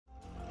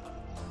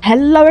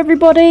Hello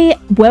everybody,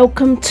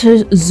 welcome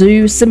to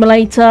Zoo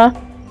Simulator.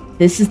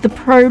 This is the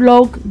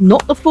prologue,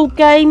 not the full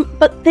game,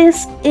 but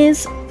this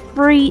is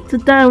free to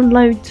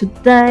download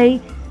today.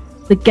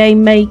 The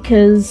game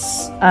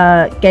makers,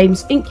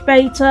 Games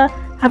Incubator,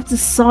 have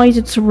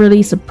decided to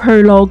release a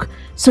prologue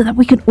so that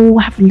we can all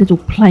have a little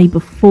play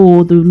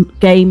before the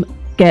game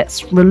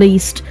gets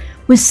released.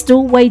 We're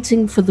still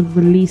waiting for the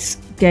release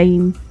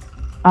game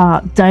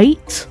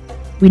date.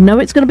 We know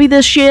it's going to be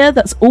this year,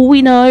 that's all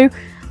we know.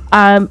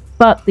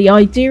 But the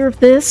idea of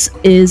this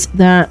is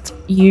that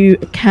you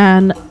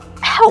can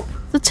help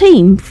the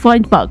team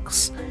find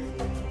bugs.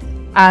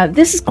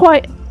 This is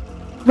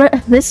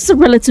a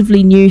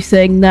relatively new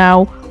thing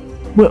now.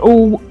 We're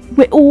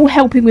all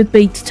helping with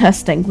beta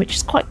testing, which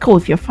is quite cool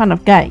if you're a fan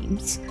of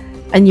games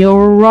and you're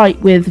alright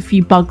with a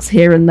few bugs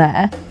here and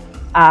there.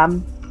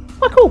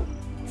 Quite cool.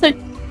 So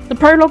the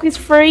prologue is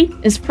free.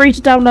 It's free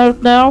to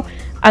download now.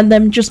 And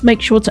then just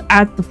make sure to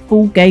add the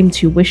full game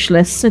to your wish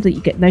list so that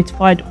you get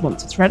notified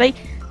once it's ready.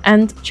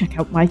 And check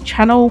out my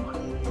channel.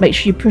 Make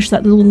sure you push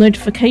that little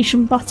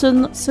notification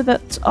button so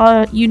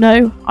that you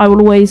know I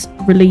will always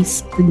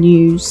release the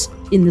news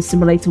in the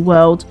simulator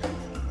world.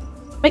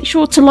 Make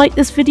sure to like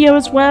this video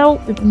as well.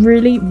 It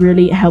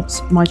really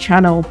helps my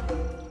channel.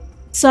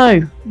 So,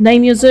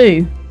 name your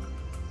zoo.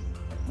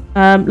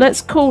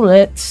 Let's call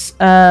it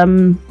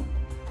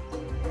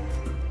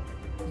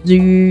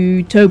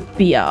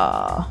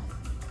Zootopia.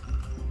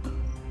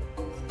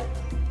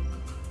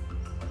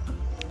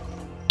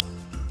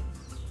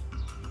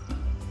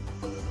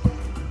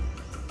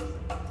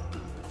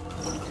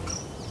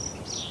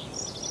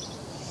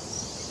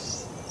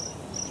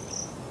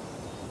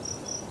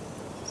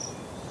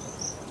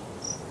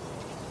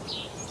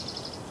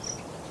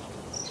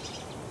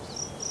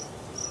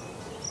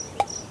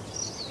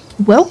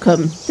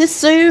 Welcome. This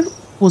zoo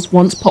was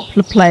once a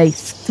popular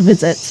place to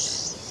visit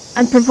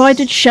and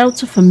provided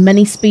shelter for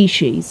many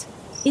species.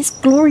 Its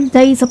glory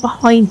days are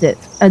behind it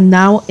and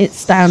now it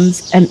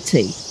stands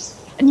empty.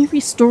 Can you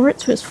restore it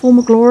to its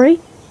former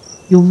glory?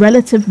 Your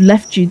relative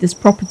left you this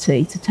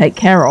property to take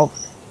care of,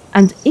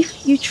 and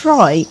if you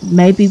try,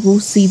 maybe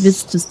we'll see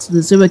visitors to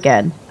the zoo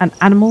again and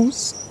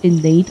animals in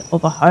need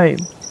of a home.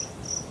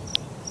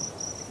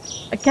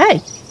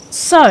 Okay,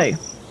 so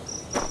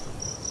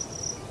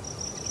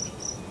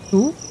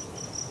ooh,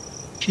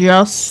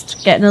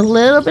 just getting a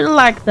little bit of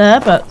lag there,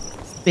 but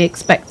to be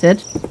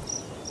expected.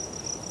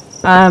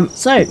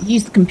 So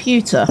use the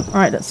computer.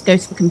 Alright, let's go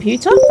to the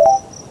computer.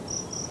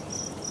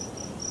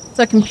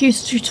 So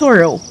computer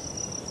tutorial.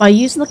 By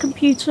using the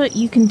computer,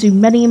 you can do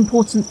many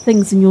important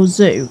things in your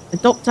zoo.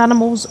 Adopt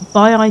animals,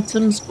 buy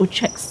items, or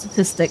check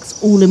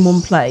statistics all in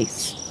one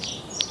place.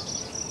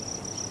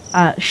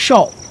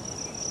 Shop.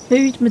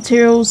 Food,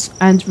 materials,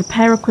 and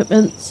repair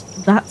equipment.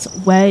 That's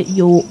where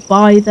you'll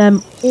buy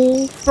them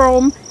all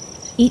from.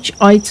 Each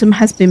item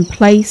has been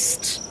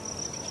placed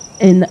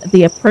in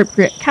the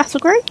appropriate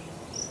category.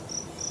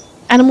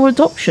 Animal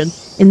adoption.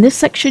 In this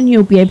section,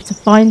 you'll be able to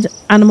find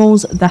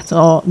animals that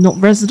are not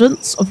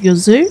residents of your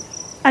zoo,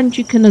 and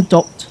you can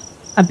adopt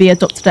and be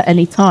adopted at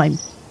any time.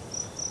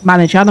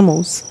 Manage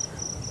animals.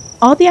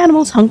 Are the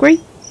animals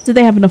hungry? Do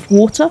they have enough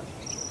water?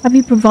 Have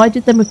you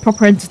provided them with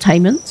proper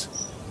entertainment?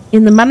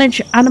 In the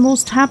Manage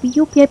Animals tab,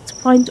 you'll be able to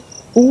find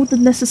all the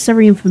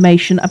necessary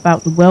information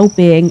about the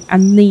well-being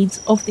and needs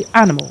of the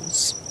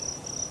animals.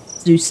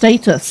 Zoo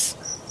status.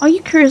 Are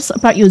you curious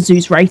about your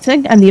zoo's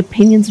rating and the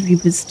opinions of your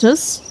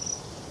visitors?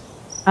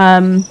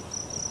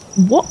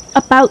 What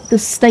about the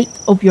state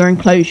of your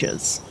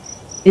enclosures?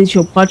 Is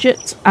your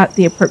budget at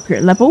the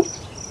appropriate level?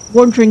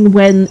 Wondering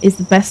when is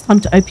the best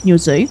time to open your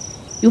zoo?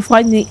 You'll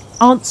find the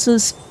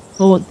answers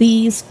for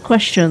these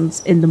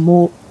questions in the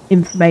more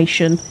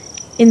information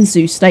in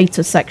Zoo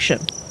Status section.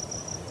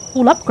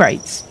 All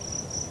upgrades.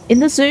 In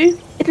the zoo,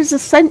 it is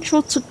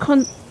essential to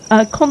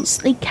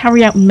constantly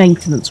carry out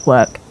maintenance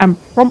work and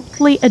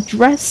promptly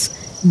address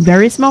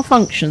various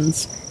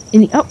malfunctions.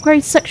 In the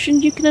upgrade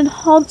section, you can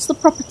enhance the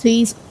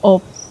properties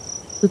of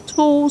the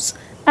tools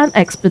and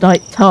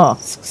expedite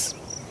tasks.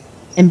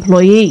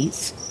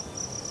 Employees.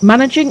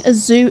 Managing a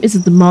zoo is a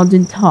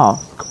demanding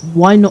task.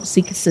 Why not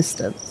seek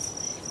assistance?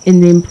 In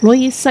the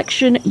employees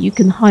section, you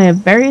can hire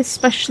various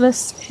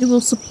specialists who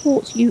will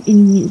support you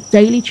in your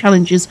daily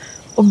challenges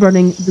of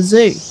running the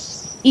zoo.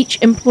 Each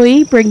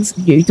employee brings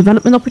new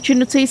development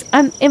opportunities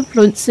and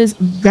influences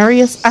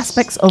various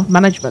aspects of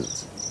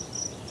management.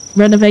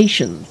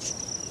 Renovations.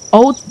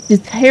 Old,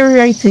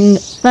 deteriorating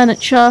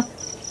furniture,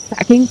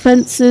 sagging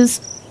fences,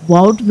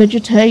 wild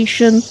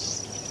vegetation.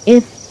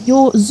 If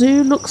your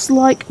zoo looks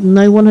like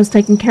no one has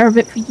taken care of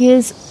it for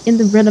years, in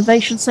the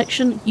renovation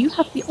section, you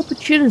have the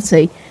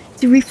opportunity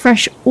to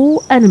refresh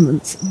all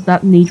elements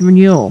that need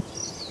renewal.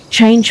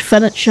 Change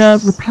furniture,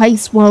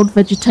 replace wild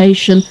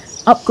vegetation,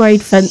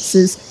 upgrade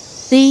fences.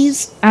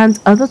 These and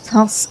other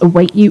tasks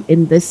await you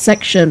in this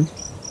section.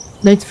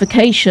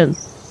 Notification.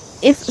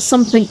 If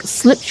something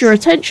slips your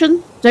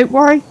attention, don't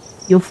worry,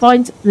 you'll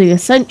find the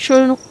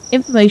essential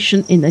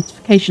information in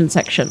notification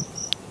section.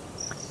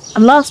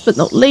 And last but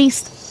not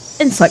least,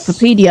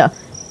 encyclopedia.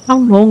 How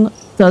long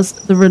does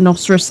the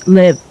rhinoceros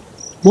live?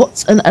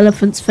 What's an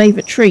elephant's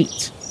favourite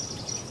treat?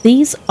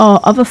 These are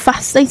other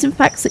fascinating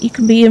facts that you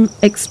can be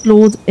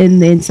explored in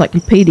the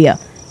encyclopedia.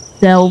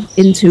 Delve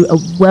into a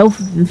wealth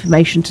of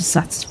information to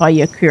satisfy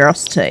your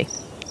curiosity.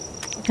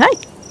 Okay,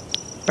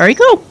 very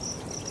cool.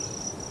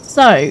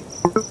 So,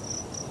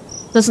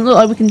 doesn't look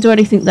like we can do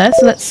anything there,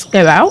 so let's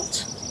go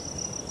out.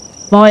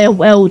 Buy a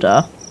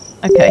welder.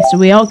 Okay, so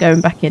we are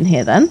going back in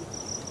here then.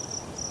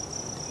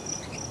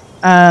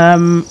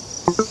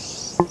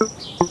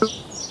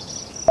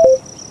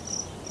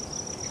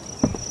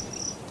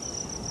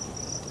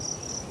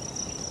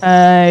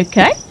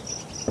 Okay.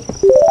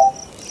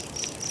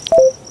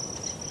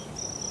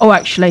 Oh,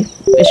 actually,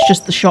 it's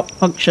just the shop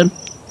function.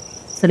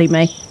 Silly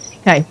me.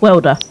 Okay,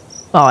 welder.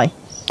 Buy.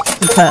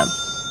 Confirm.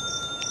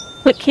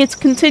 Click here to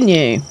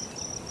continue.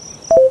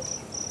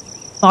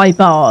 Buy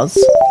bars.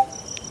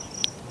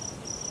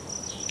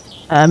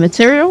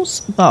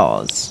 Materials.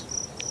 Bars.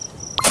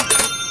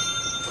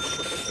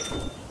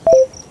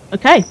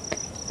 Okay.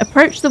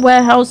 Approach the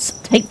warehouse.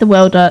 Take the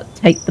welder.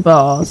 Take the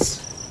bars.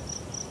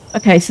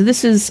 Okay, so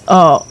this is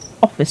our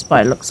office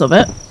by the looks of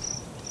it.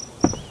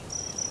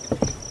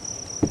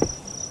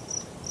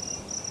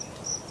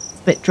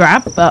 It's a bit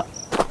drab, but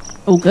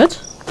all good.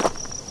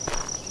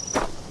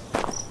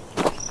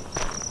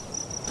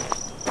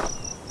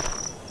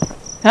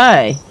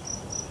 Okay.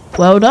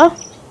 Welder.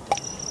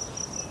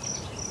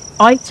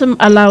 Item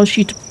allows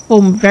you to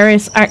perform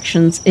various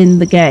actions in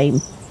the game,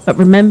 but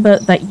remember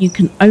that you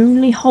can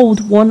only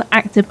hold one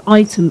active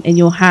item in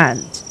your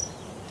hand.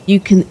 You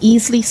can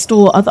easily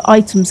store other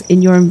items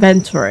in your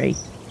inventory.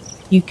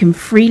 You can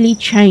freely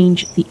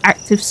change the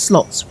active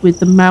slots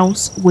with the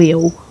mouse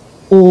wheel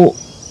or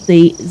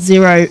the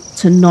 0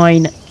 to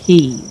 9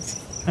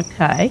 keys.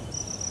 Okay.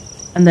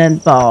 And then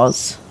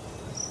bars.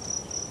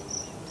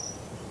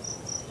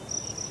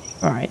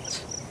 Right.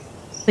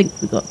 I think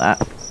we got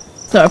that.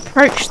 So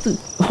approach the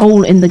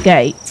hole in the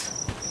gate.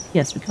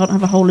 Yes, we can't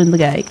have a hole in the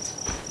gate.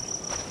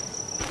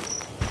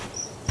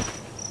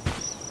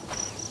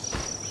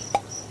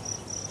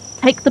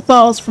 Take the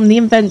bars from the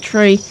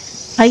inventory,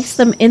 place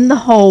them in the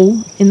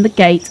hole in the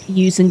gate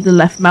using the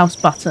left mouse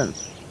button.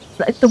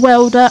 Select the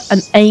welder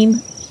and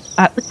aim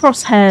at the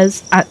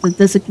crosshairs at the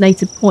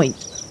designated point,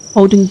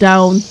 holding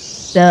down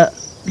the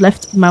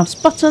left mouse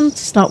button to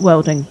start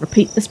welding.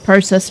 Repeat this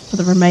process for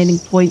the remaining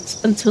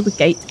points until the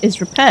gate is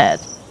repaired.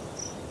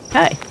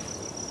 Okay.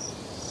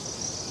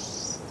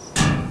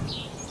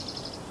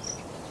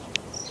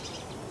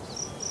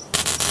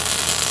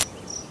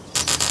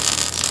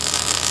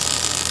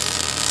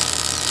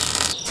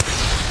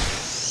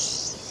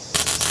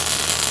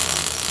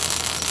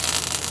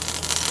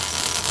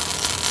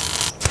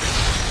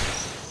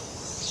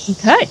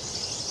 Okay.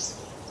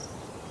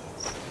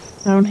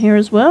 Down here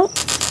as well.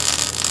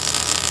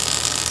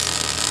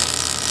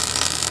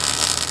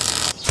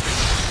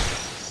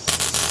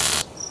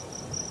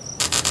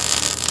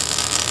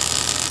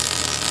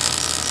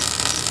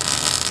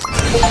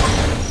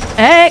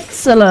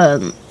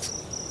 Excellent.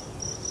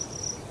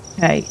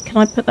 Okay, can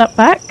I put that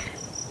back?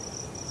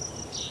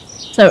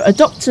 So,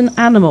 adopt an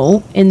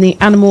animal in the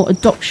animal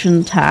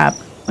adoption tab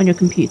on your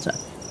computer.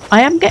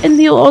 I am getting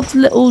the odd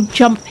little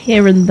jump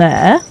here and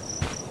there.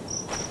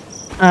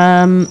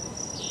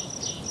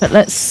 But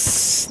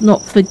let's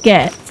not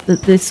forget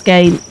that this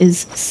game is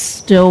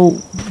still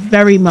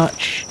very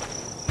much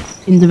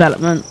in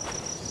development.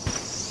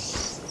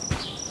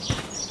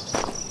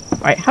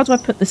 Right, how do I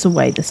put this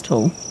away, this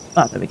tool?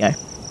 Oh, there we go.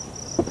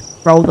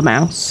 Roll the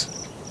mouse.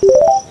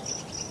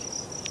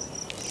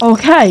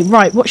 Okay,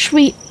 right, what should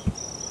we...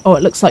 Oh,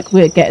 it looks like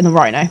we're getting a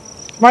rhino.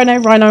 Rhino,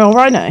 rhino, or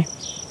rhino.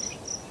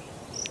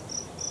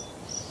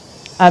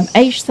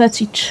 Age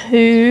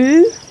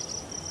 32...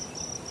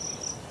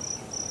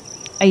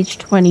 Age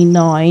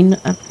 29,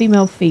 a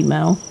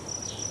female.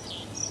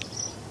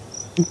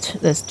 And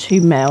there's 2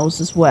 males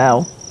as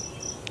well.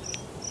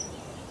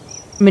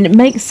 I mean, it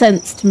makes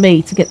sense to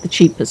me to get the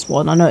cheapest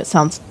one. I know it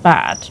sounds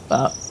bad,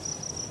 but...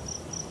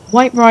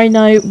 White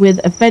rhino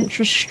with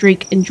adventurous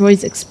streak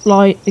enjoys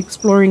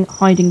exploring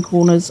hiding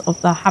corners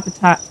of the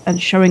habitat and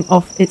showing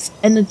off its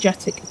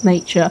energetic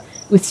nature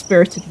with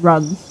spirited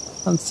runs.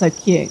 Sounds so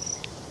cute.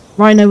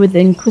 Rhino with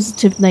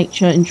inquisitive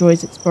nature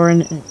enjoys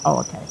exploring... Oh,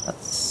 okay,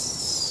 that's...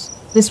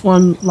 This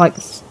one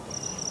likes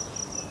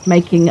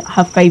making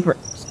her favourite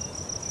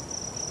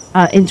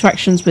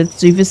interactions with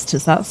zoo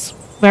visitors. That's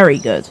very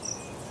good.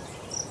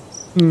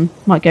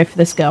 Might go for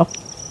this girl.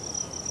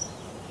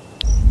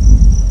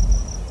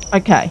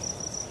 Okay.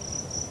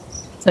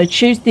 So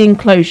choose the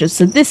enclosure.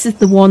 So this is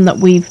the one that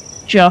we've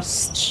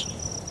just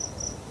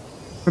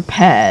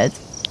repaired.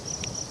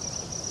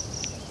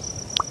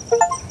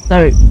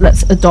 So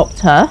let's adopt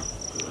her.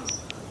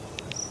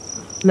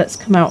 Let's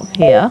come out of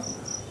here.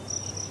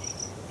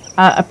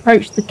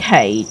 Approach the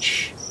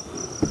cage.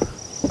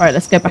 Alright,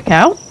 let's go back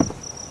out.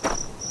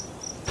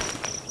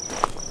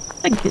 I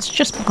think it's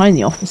just behind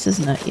the office,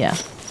 isn't it? Yeah.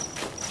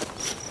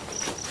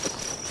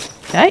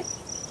 Okay.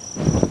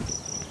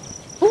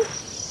 Ooh.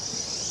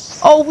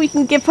 Oh, we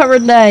can give her a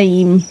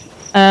name.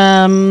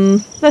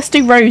 Let's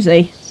do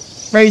Rosie.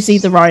 Rosie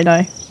the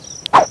rhino.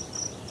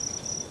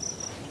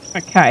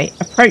 Okay,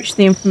 approach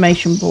the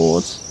information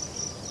board.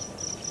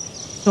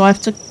 Do I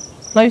have to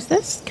close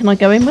this? Can I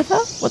go in with her?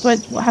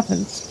 What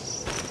happens?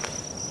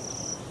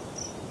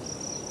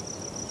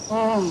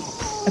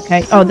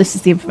 Okay, oh, this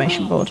is the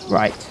information board,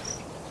 right.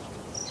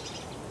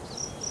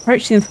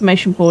 Approach the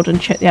information board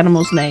and check the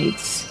animal's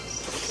needs.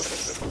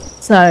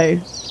 So,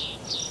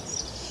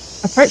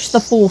 approach the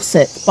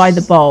faucet by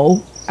the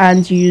bowl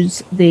and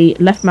use the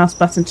left mouse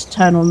button to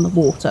turn on the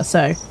water.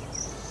 So,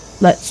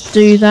 let's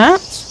do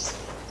that.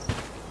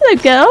 Hello,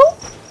 girl.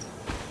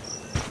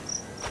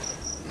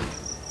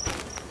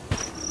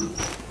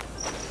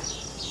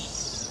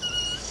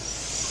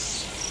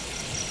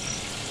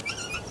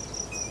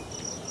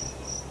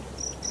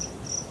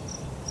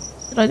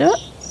 Did I do it?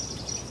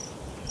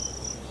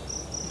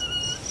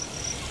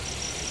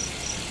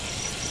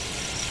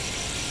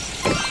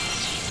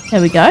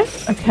 There we go.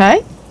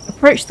 Okay.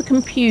 Approach the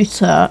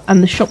computer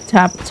and the shop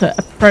tab to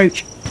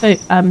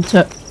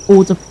to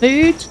order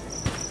food.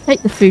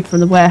 Take the food from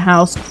the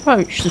warehouse,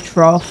 approach the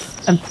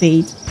trough and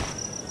feed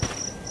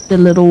the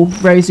little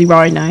Rosie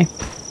rhino.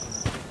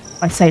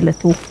 I say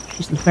little,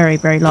 she's very,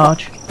 very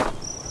large.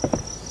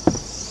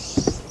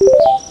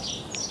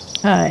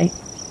 Okay.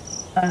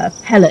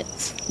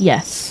 Pellets,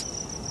 yes.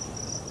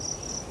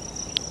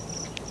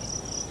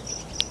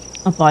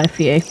 I'll buy a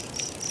few.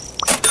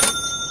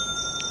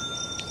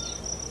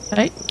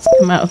 Okay, let's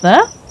come out of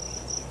there.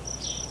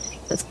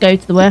 Let's go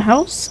to the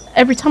warehouse.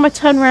 Every time I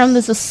turn around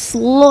there's a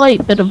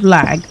slight bit of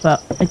lag,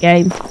 but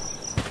again,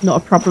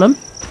 not a problem.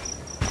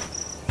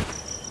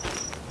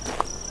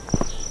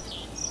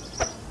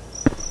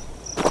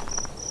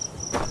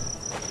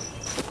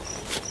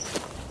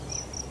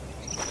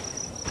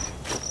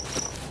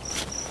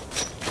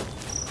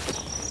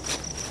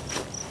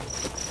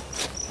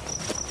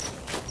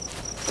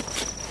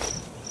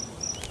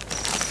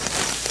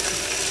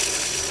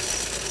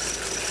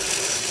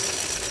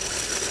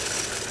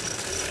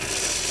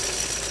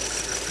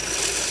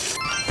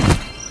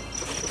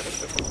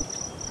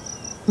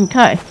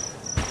 Okay.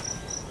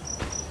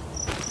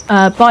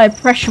 Buy a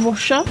pressure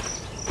washer.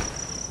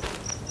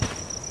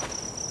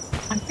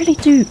 I really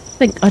do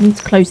think I need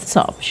to close this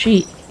up.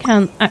 She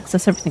can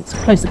access everything, so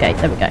close the gate.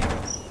 There we go.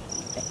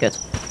 Okay, good.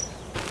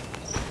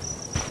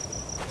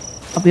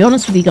 I'll be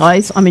honest with you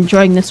guys, I'm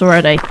enjoying this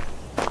already.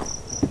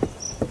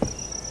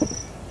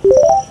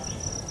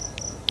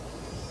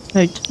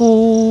 So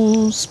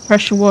tools,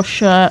 pressure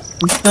washer,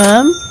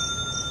 confirm.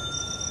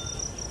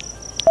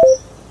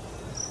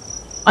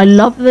 I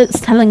love that it's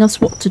telling us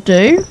what to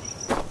do.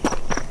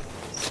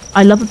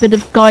 I love a bit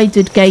of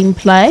guided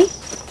gameplay.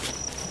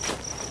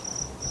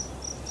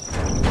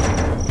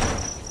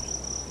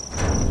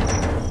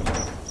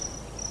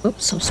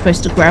 Oops, I was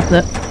supposed to grab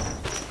that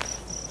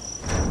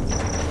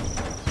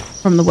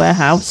from the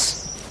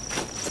warehouse.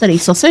 Steady,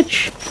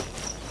 sausage.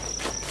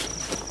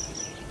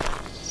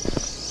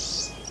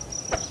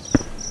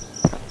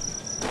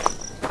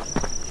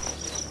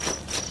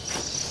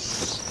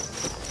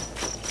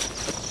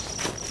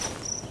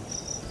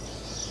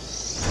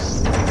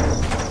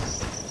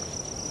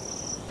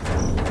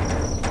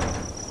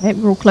 Okay,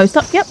 we're all closed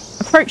up. Yep.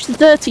 Approach the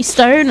dirty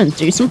stone and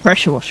do some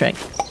pressure washing.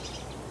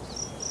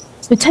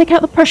 So take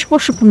out the pressure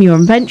washer from your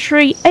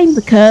inventory, aim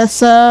the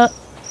cursor,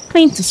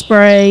 clean to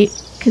spray,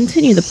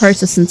 continue the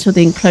process until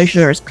the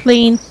enclosure is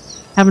clean.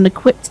 Having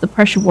equipped the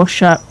pressure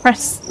washer,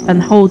 press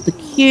and hold the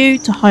Q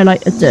to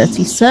highlight a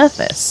dirty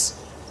surface.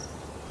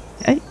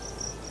 Okay.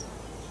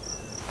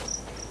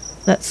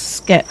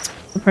 Let's get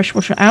the pressure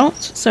washer out.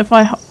 So if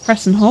I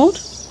press and hold.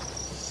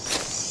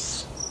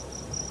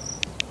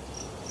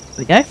 There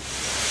we go.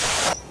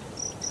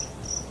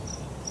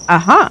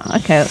 Aha,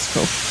 okay, that's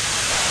cool.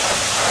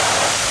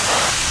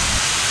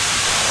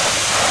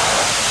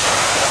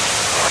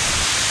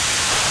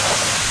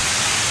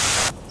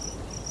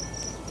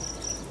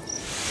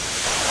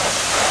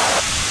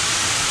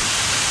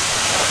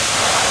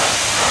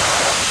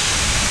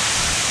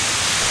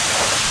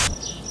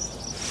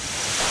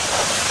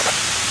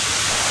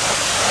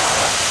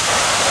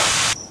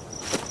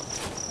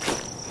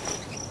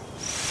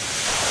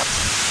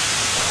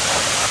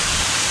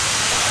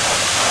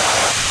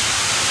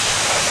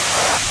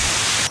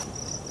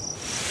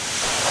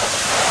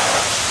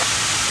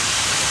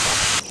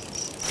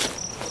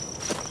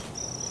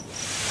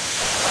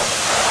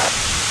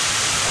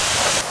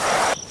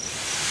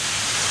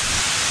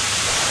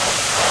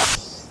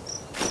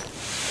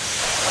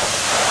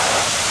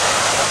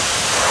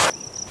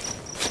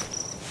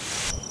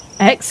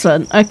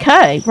 Excellent.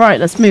 Okay, right,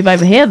 let's move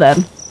over here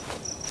then.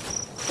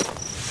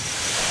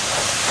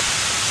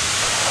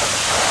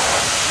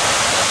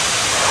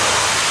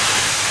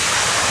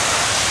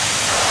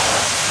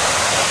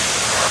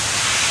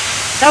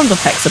 Sound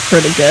effects are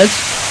pretty good.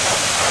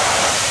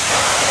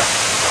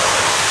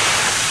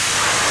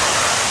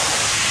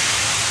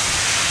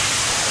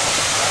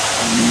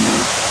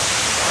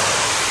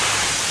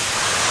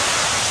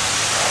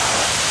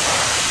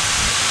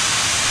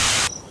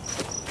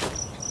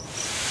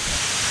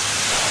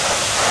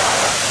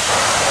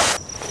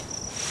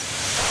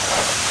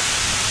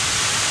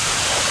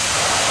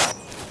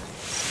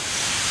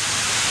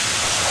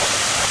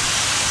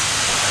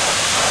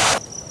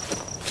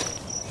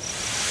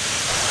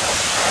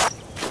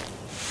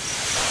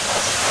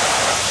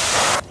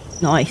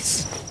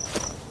 Nice.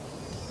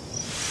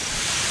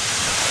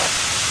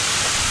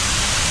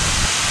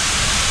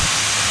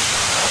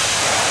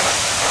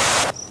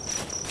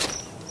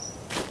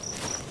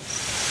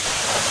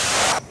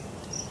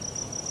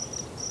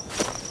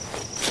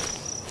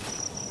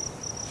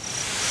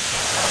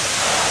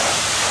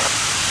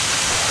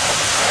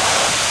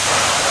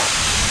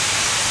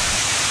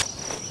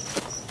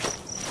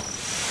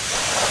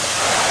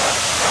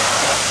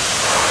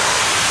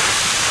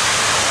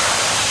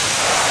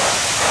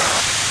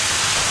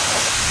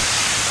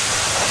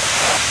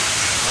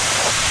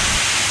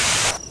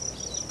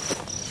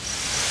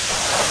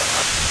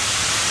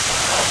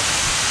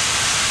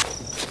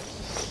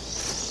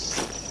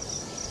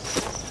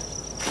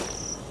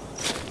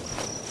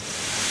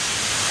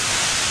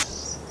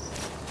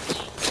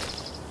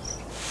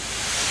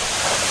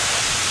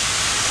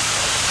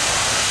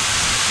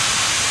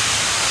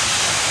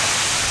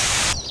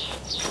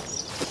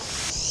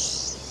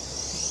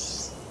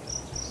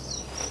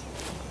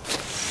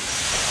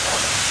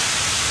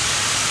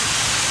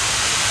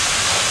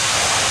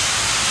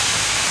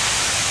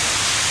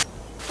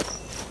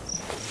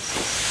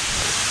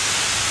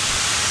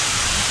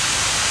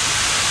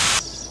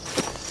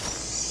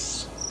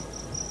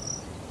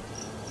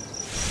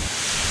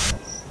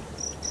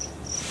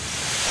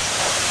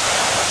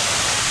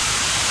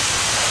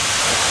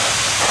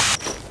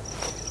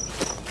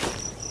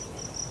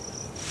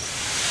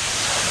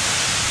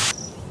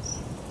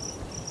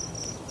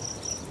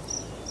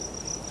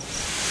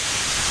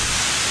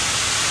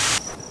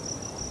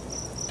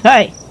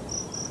 Okay,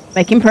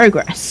 making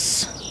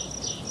progress.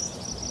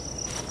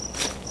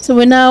 So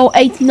we're now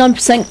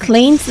 89%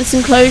 clean to this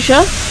enclosure.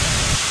 I'm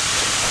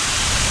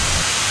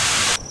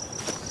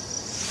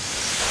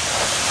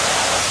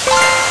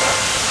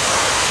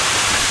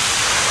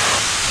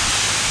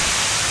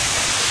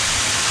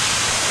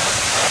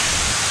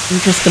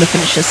just going to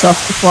finish this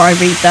off before I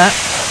read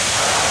that.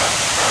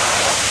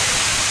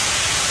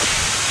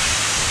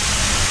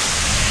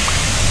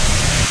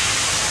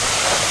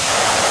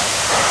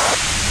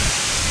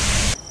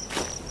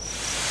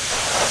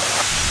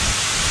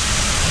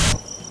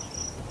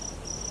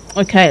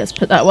 Okay, let's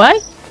put that away.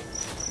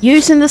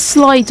 Using the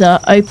slider,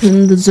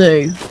 open the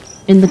zoo.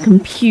 In the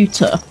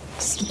computer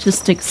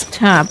statistics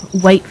tab,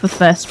 wait for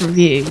first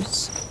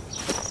reviews.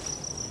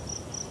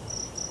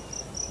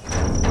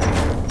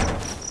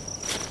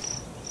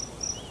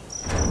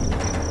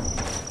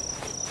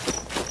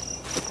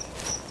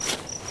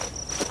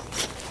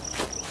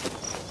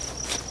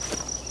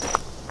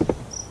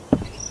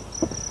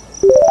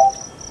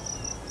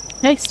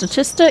 Okay,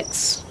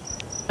 statistics,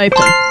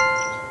 open.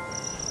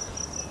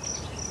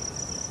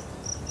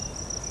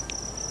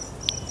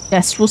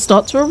 Guests will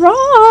start to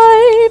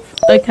arrive.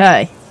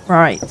 Okay,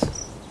 right.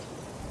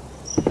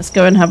 Let's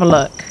go and have a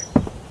look.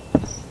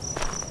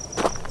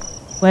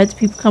 Where do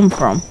people come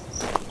from?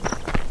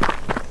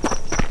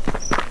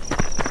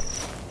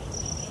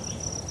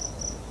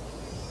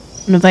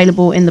 And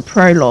available in the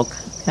prologue.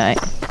 Okay.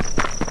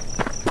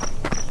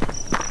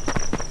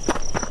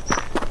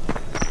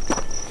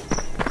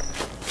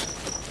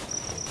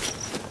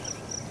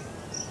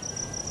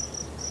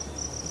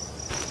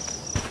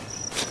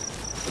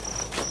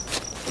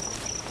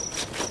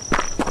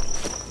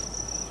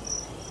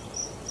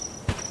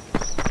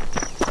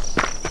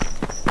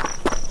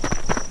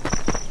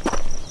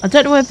 I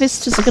don't know where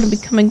visitors are going to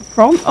be coming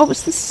from. Oh,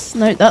 it's this?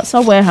 No, that's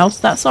our warehouse.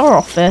 That's our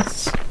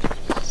office.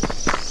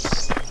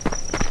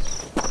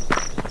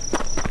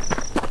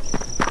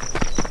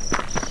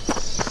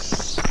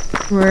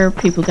 Where are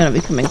people going to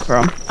be coming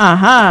from?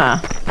 Aha!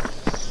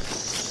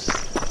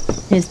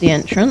 Here's the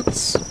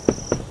entrance.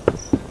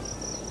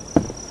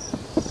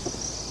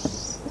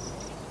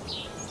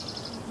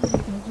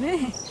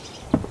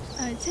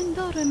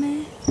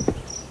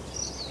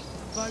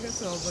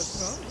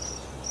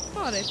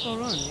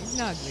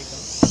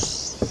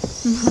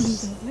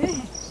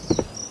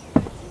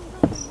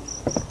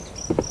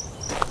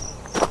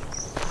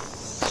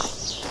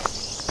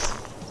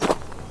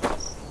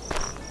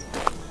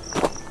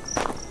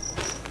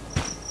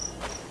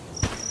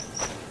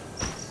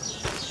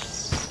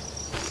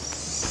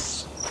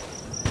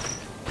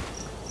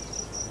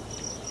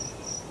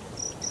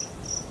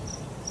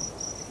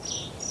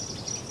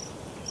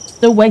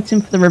 Still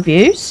waiting for the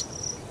reviews.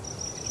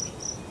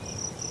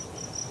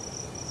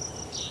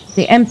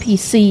 The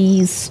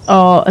NPCs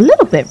are a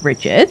little bit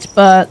rigid,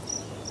 but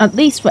at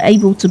least we're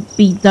able to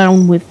be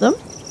down with them.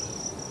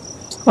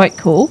 It's quite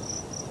cool.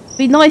 It'd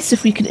be nice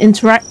if we could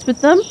interact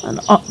with them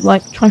and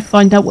like try to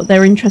find out what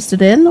they're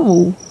interested in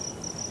or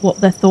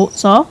what their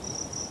thoughts are.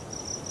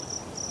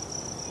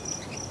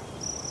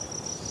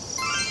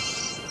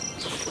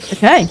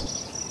 Okay.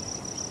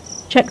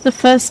 Check the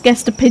first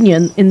guest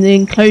opinion in the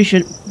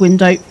enclosure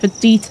window for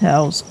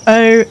details.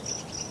 Okay,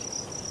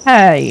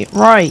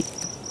 right.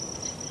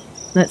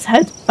 Let's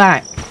head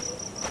back.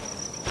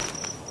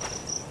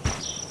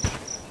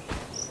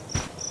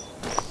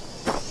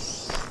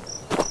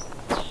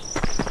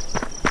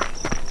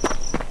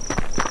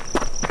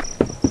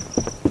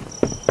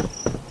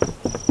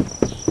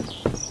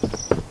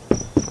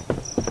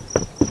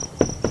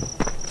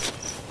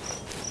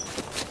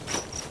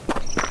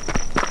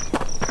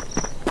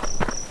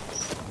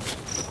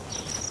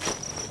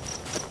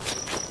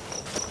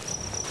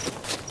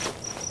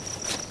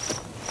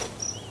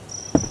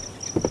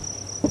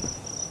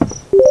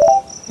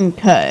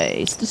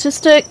 Okay,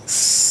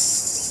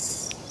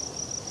 statistics.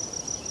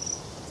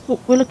 What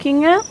we're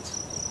looking at?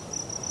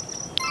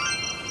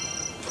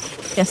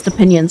 Guest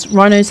opinions.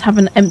 Rhinos have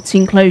an empty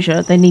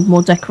enclosure. They need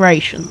more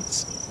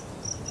decorations.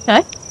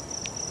 Okay.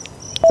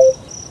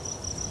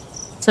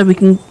 So we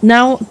can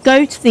now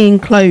go to the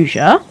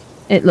enclosure,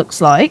 it looks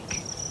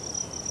like,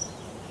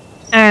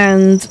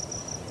 and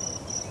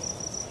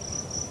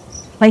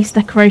place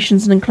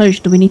decorations in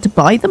enclosure. Do we need to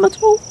buy them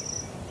at all?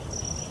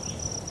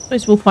 I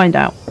suppose we'll find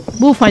out.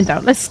 We'll find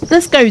out.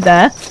 Let's go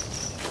there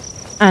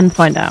and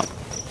find out.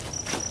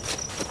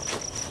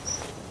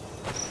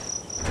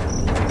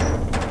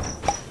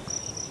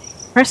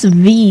 Press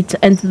V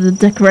to enter the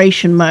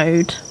decoration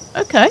mode.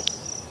 Okay.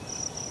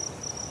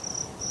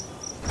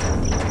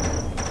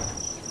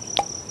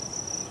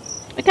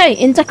 Okay,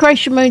 in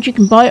decoration mode you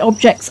can buy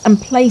objects and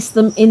place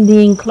them in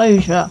the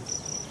enclosure.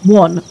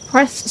 1.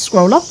 Press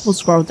scroll up or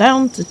scroll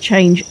down to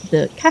change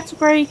the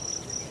category.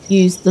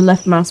 Use the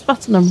left mouse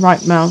button and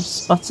right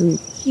mouse button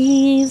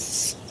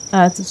keys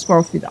to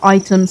scroll through the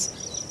items.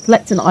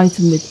 Select an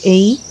item with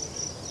E.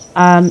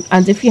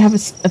 And if you have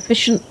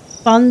efficient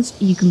funds,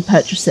 you can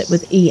purchase it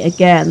with E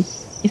again.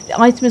 If the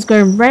item is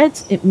going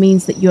red, it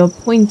means that you're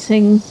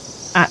pointing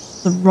at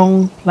the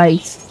wrong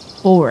place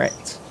for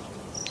it.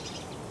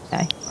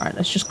 Okay, alright,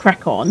 let's just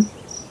crack on.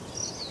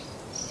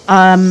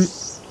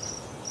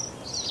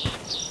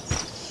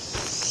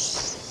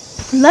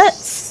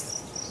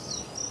 Let's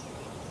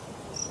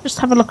just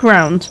have a look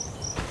around.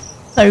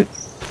 So,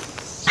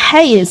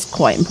 hay is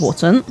quite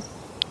important.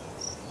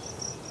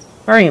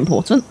 Very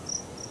important.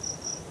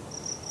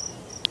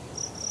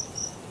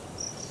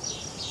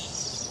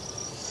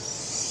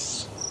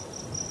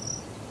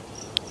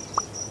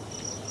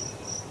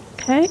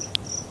 Okay.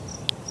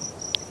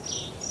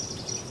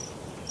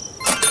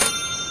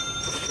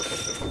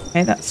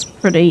 Okay, that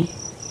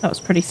was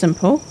pretty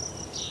simple.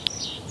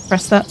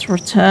 Press that to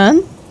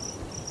return.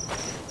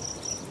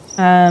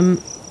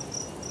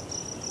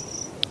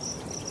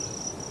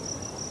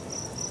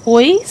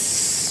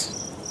 Toys.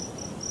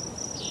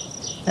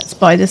 Let's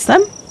buy this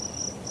then.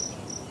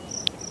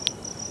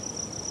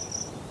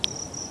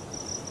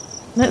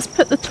 Let's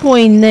put the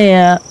toy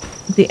near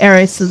the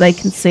area so they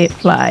can see it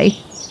play.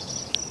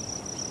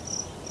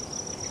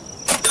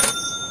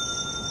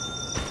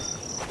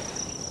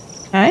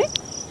 Okay.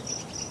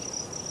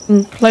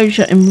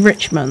 Enclosure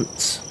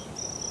enrichment.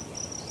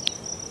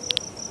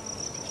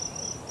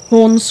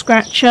 Horn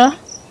scratcher.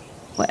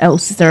 What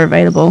else is there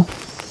available?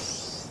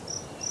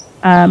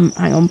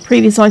 Hang on.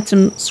 Previous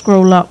item.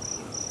 Scroll up.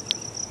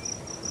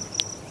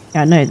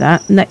 Yeah, I know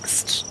that.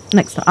 Next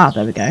to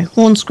there we go.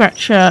 Horn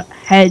scratcher.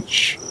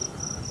 Hedge.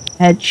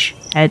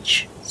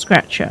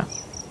 Scratcher.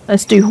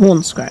 Let's do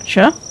horn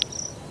scratcher.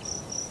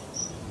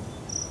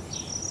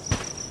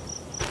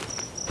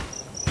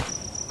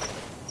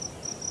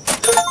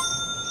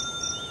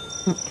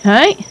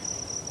 Okay.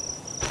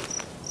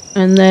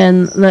 And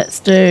then let's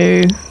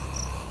do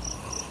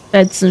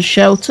beds and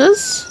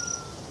shelters.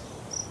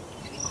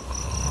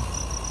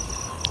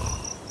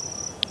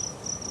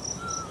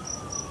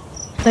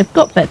 They've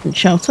got bed and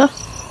shelter.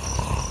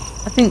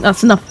 I think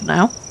that's enough for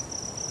now.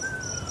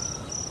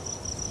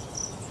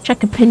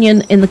 Check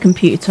opinion in the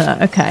computer.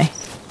 Okay.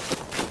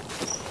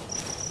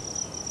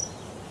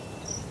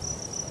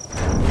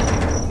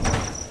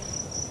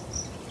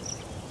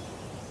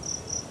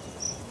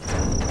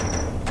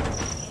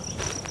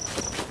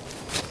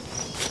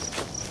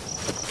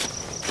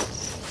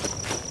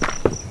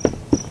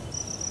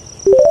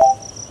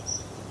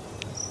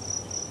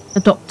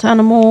 Adopt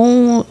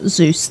animal,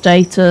 zoo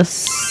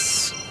status.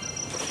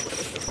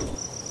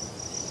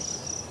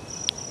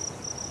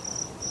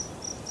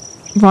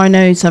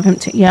 Rhinos have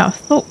empty. Yeah, I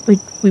thought we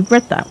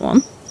read that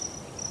one.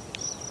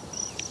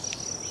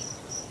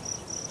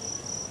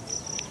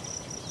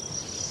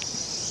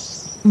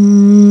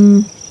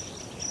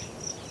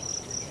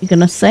 You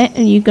gonna say it?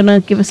 Are you gonna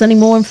give us any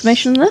more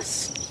information on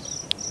this?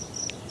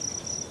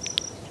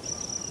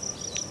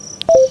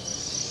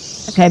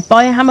 Okay,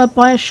 buy a hammer,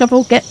 buy a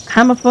shovel, get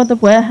hammer for the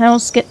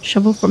warehouse, get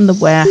shovel from the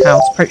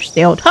warehouse, approach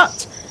the old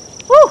hut.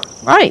 Oh,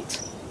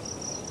 right.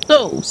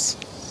 Tools,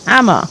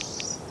 hammer,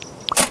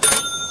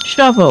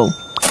 shovel,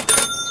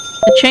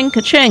 ka-ching,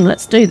 ka-ching,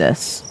 let's do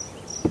this.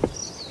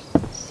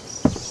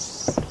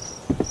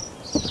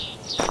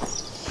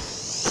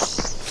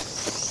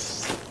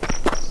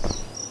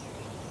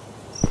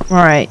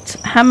 Right,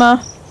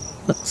 hammer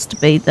looks to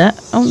be there.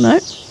 Oh no.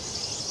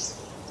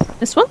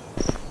 This one?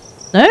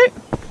 No?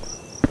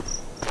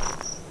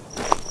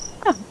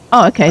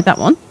 Oh, okay, that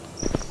one.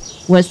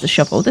 Where's the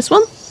shovel? This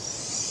one?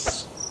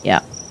 Yeah.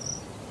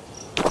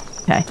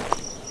 Okay.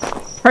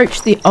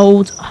 Approach the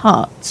old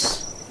hut.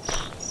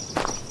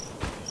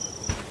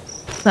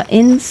 Is that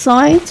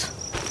inside?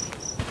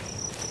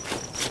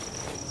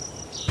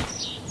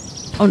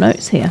 Oh no,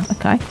 it's here.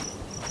 Okay.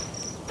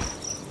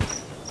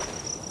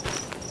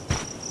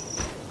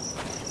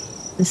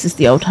 This is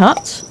the old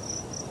hut.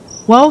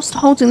 Whilst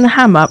holding the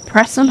hammer,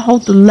 press and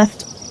hold the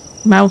left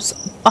mouse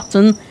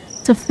button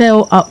to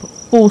fill up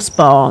force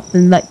bar,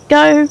 then let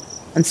go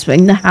and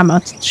swing the hammer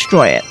to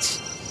destroy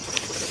it.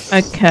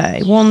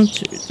 Okay, 1,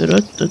 2,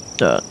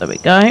 there we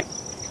go.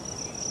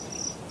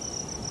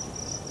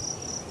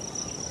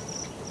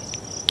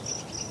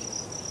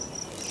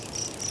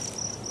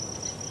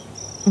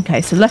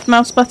 Okay, so left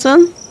mouse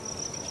button.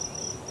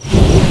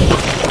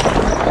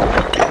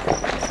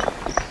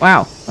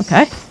 Wow,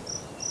 okay.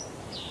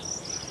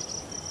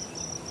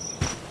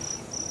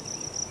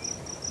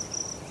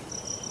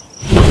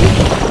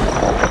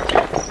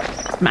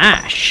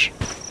 Smash.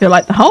 Feel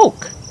like the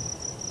Hulk.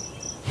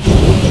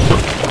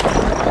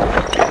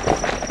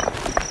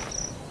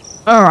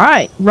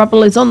 Alright,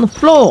 rubble is on the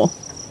floor.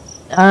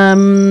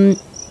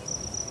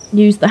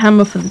 Use the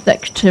hammer for the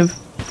decorative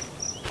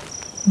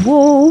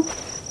wall.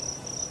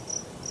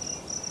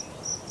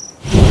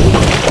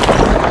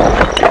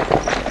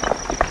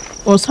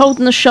 Whilst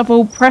holding the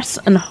shovel, press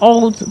and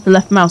hold the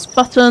left mouse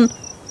button, and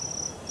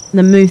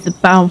then move the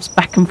mouse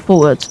back and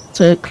forward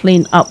to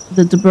clean up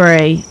the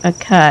debris.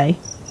 Okay.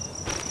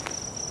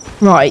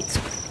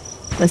 Right.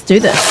 Let's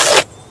do this.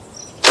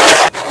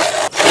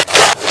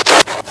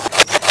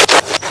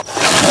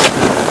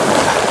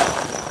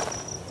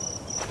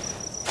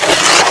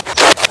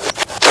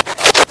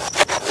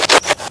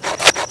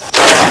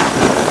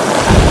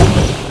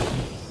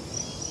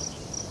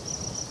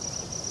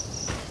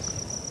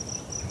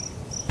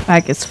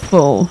 Bag is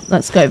full.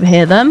 Let's go over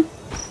here then.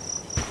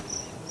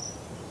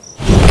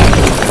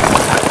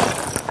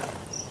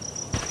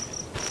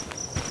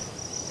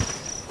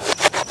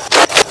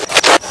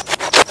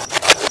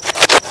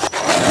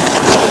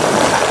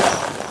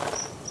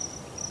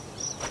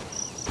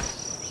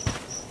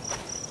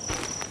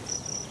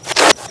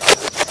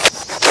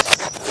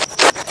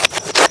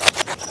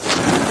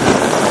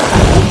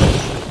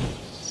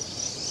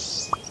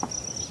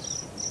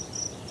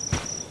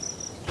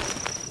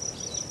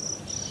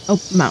 Oh,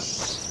 mount.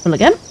 Full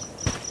again.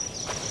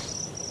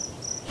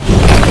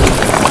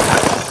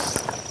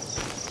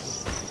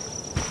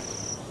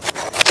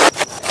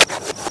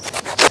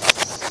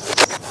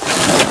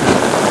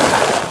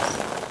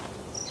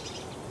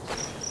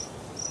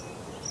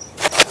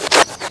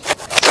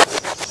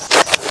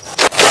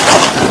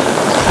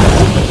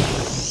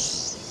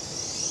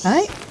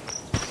 Okay.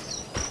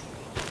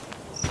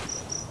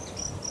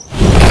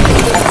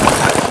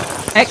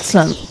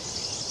 Excellent.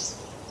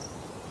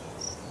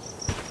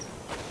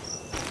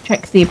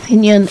 Check the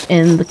opinion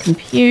in the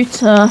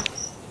computer.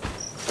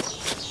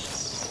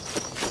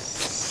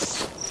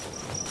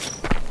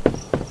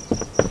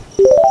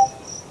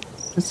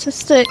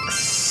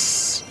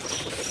 Statistics.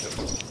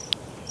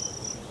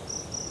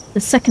 The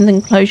second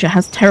enclosure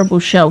has terrible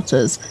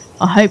shelters.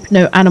 I hope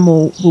no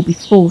animal will be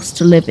forced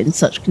to live in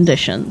such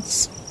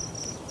conditions.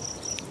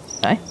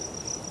 Okay.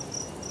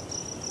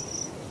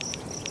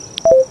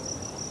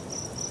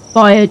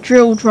 Buy a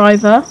drill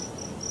driver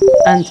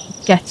and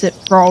get it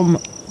from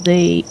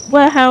the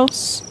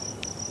warehouse.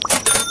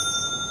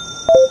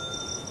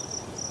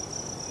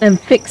 Then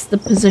fix the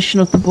position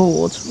of the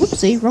board.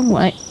 Whoopsie, wrong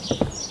way.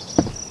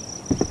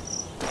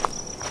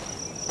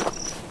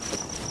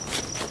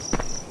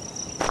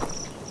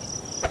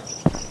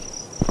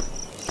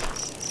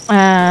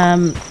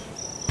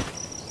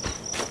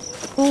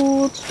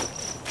 Board.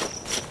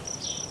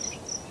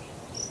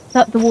 Is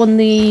that the one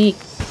the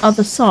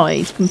other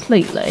side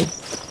completely?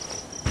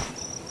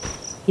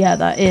 Yeah,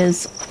 that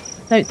is.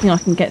 I don't think I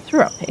can get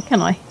through up here,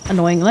 can I?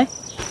 Annoyingly.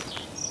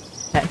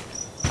 Okay.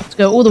 I have to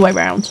go all the way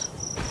round.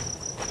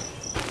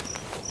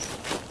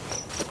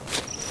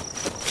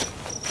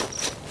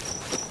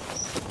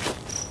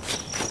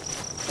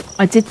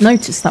 I did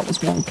notice that was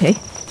wonky.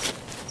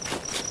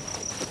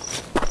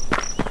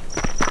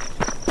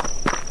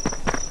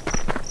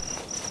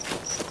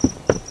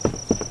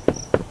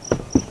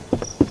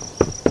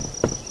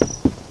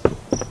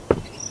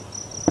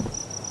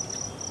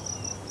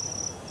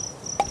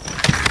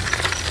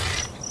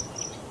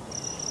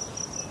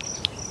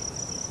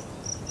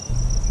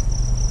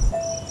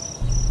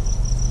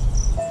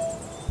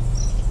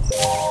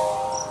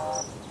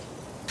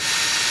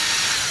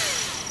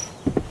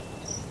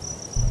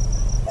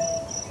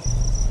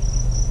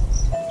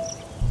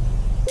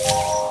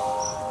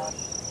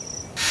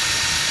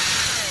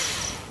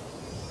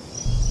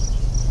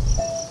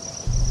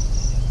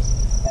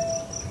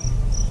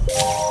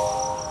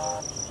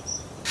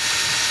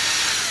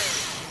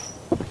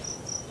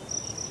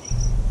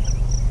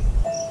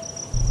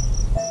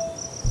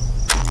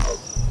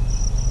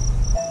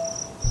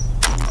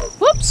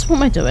 What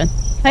am I doing?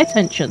 Pay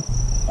attention.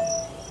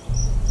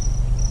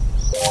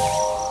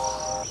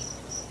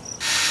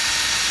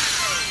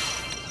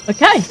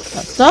 Okay,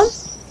 that's done.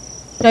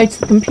 Go to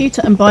the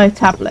computer and buy a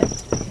tablet.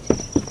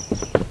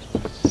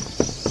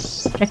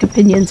 Check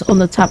opinions on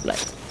the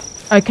tablet.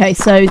 Okay,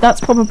 so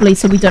that's probably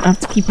so we don't have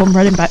to keep on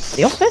running back to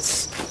the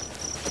office.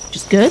 Which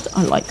is good.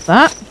 I like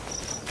that.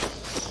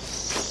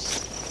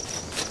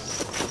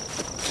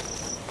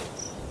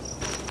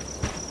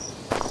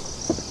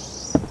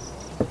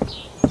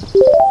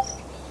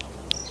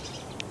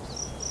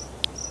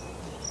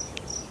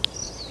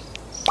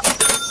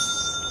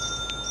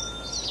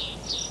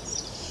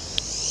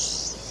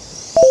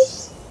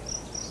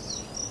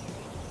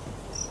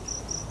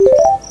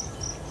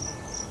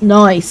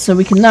 Nice, so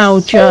we can now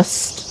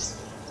just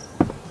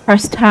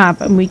press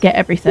tab and we get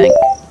everything.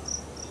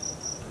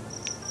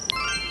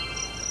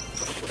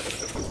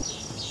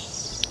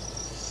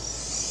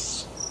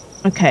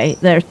 Okay,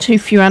 there are too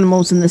few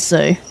animals in the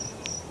zoo.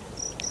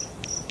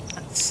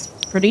 That's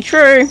pretty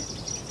true.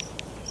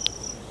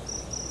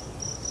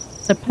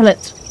 So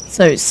pellet,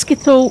 so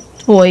skittle,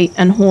 toy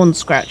and horn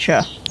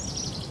scratcher.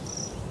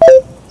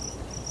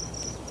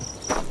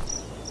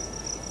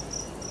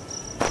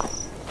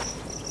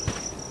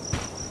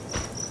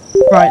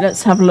 Right,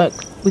 let's have a look.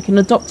 We can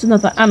adopt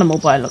another animal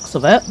by the looks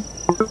of it.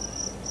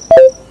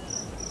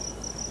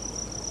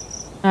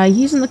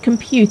 Using the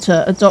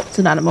computer, adopt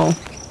an animal.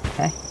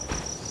 Okay.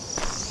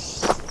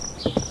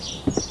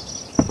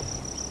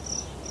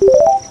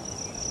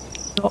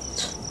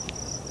 Adopt.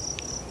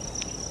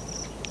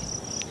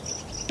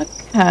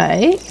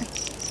 Okay.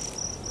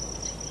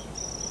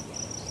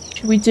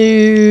 Should we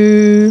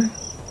do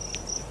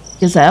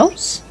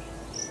gazelles?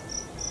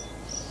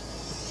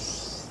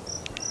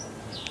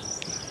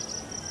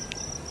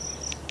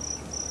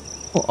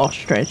 Or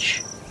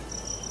ostrich?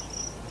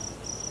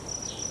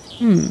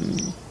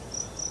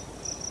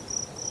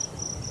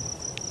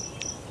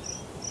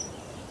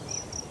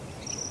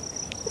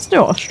 Let's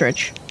do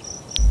ostrich.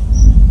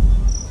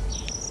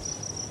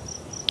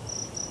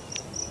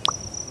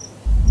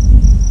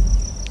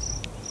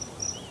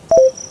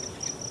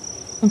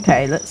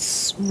 Okay,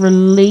 let's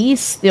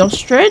release the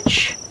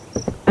ostrich.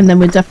 And then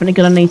we're definitely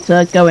going to need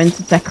to go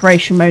into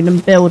decoration mode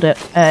and build it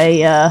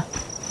a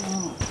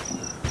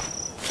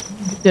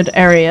good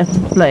area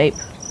to sleep.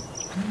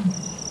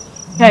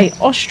 Okay,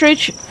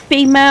 ostrich,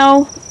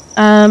 female,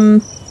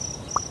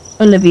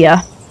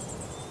 Olivia.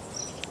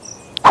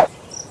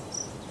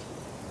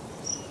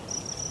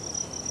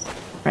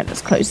 Right,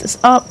 let's close this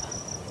up.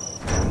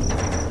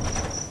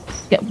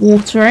 Get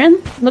water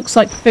in. Looks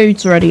like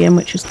food's already in,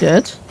 which is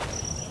good.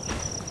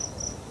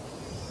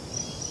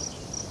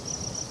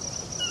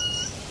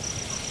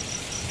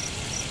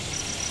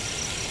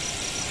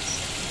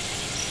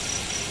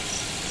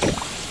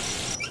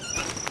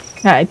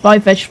 Okay, buy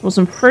vegetables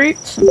and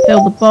fruit and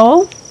fill the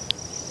bowl.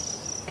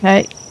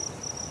 Okay.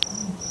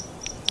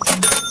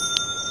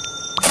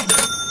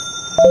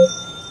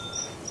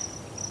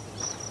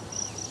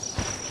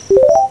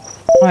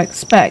 I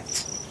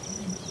expect.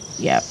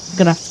 Yeah, I'm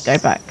gonna have to go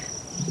back.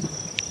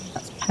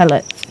 That's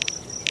pellet.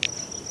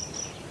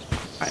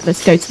 Right,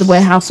 let's go to the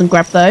warehouse and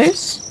grab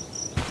those.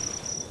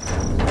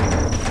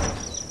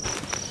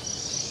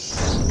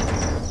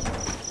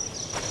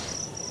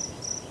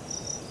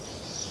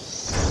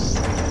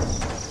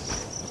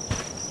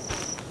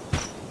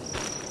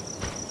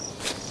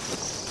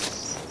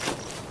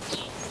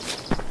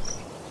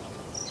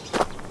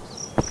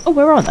 Oh,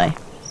 where are they?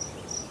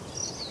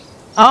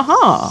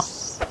 Aha!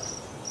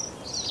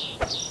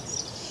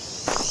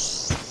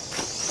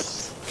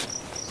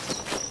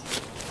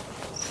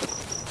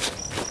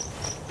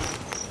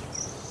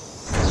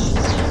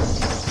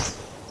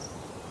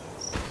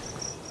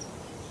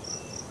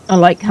 I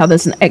like how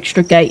there's an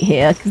extra gate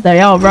here, because they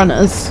are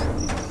runners.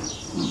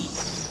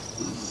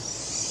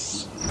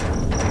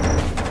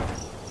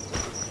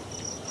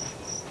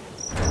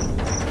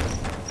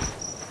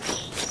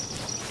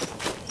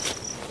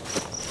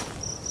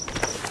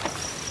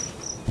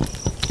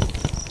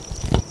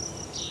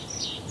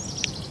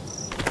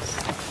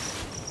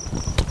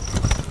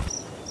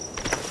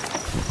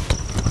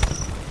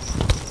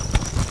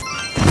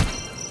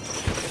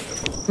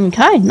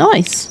 Okay,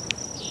 nice.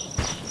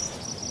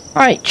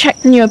 Right, check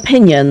the new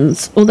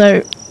opinions.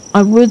 Although,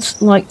 I would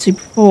like to,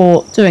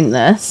 before doing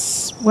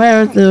this,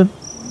 where are the...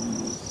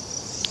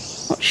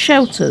 what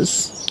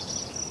shelters?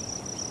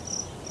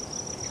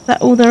 Is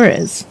that all there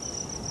is?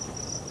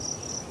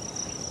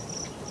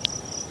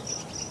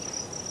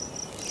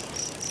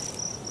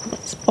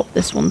 Let's pop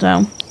this one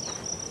down.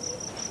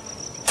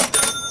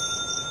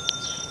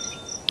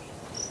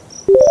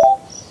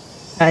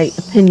 Okay,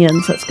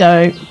 opinions. Let's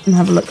go and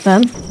have a look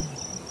then.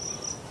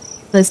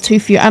 There's too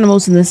few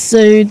animals in the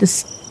zoo. The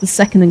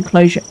second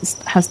enclosure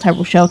has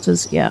terrible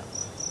shelters. Yeah.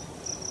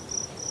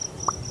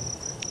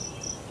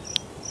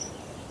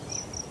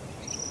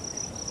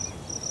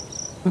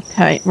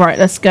 Okay, right.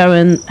 Let's go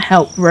and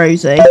help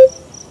Rosie.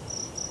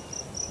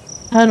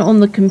 Turn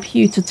on the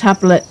computer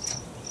tablet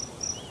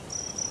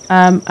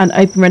and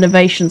open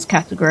renovations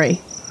category.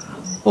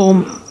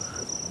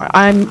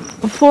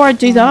 Before I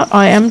do that,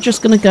 I am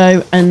just going to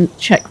go and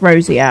check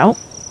Rosie out.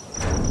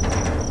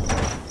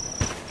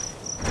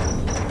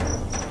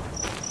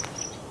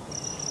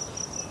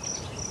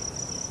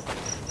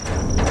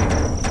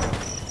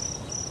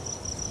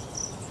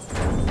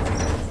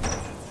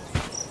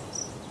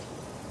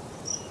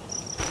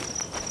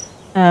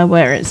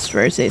 Where is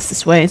Rosie? It's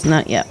this way, isn't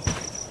it? Yep.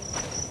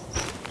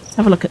 Let's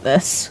have a look at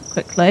this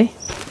quickly.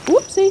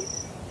 Whoopsie.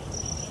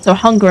 So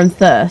hunger and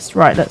thirst.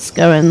 Right, let's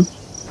go and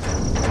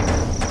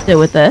deal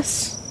with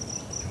this.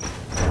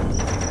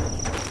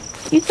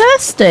 You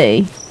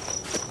thirsty?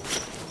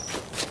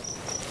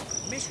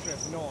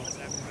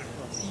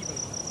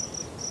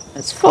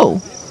 It's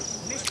full.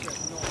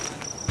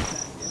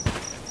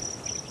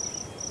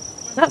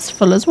 That's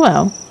full as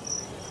well.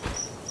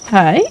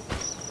 Okay.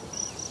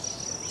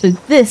 So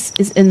this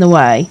is in the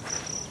way.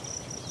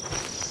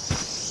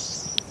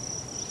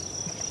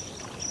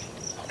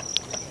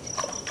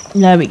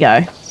 There we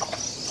go.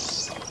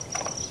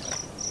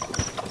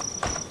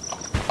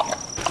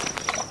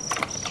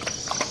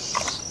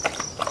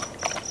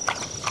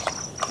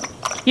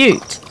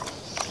 Cute.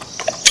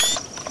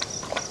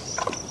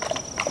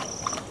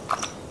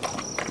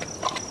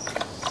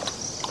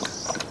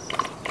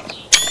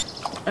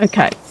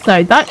 Okay,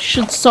 so that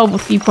should solve a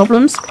few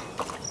problems.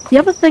 The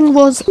other thing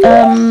was,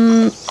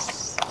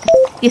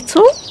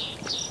 Skittle?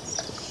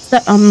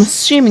 I'm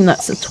assuming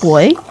that's a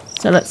toy.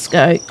 So let's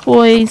go.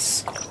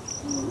 Toys.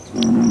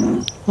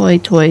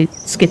 Toy,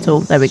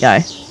 Skittle. There we go.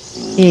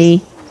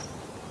 E.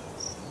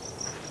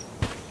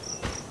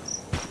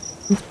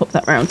 Let's pop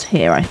that round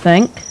here, I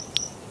think.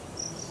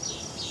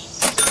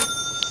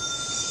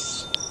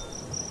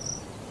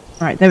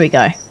 Right, there we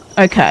go.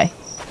 Okay.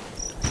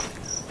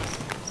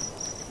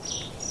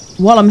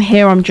 While I'm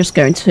here, I'm just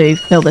going to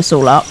fill this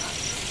all up.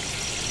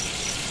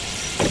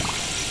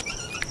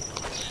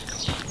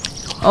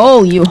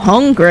 Oh, you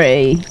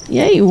hungry?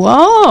 Yeah, you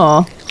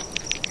are.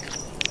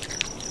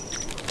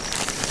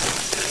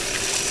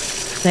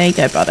 There you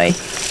go, buddy.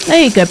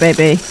 There you go,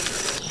 baby.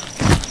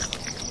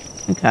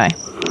 Okay.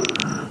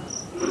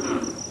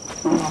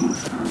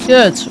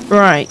 Good.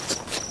 Right.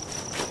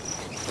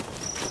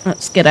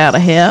 Let's get out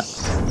of here.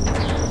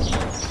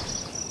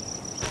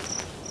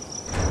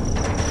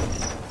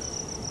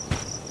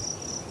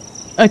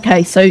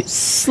 Okay, so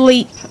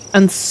sleep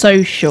and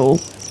social.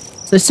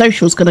 So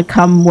social's going to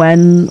come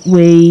when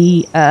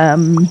we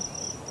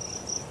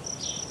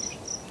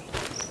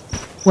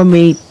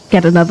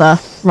get another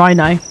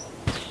rhino.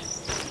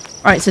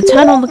 Right, so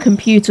turn on the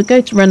computer,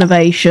 go to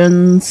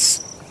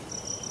renovations.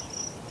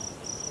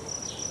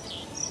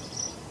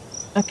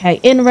 Okay,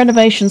 in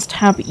renovations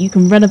tab, you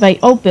can renovate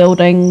old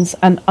buildings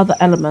and other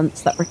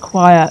elements that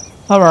require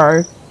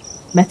thorough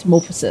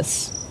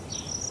metamorphosis.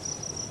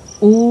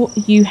 All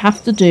you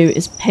have to do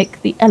is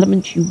pick the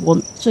element you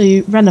want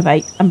to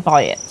renovate and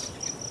buy it.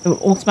 It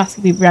will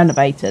automatically be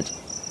renovated.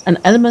 An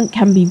element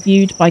can be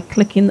viewed by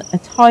clicking a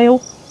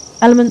tile.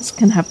 Elements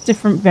can have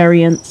different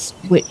variants,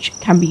 which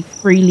can be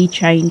freely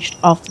changed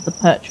after the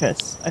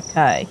purchase.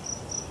 Okay.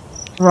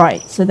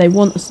 Right, so they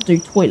want us to do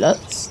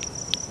toilets.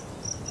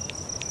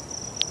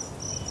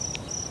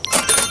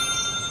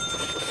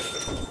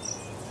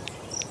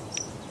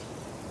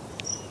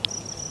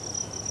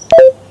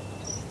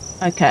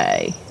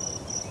 Okay.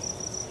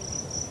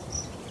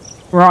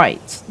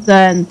 Right,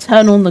 then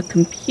turn on the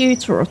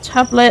computer or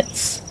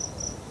tablets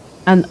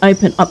and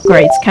open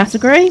upgrades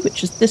category,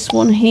 which is this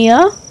one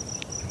here.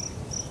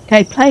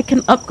 Okay, player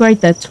can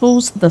upgrade their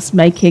tools, thus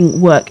making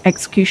work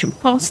execution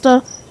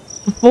faster.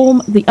 To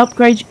perform the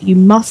upgrade, you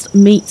must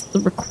meet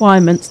the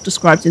requirements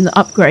described in the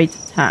upgrade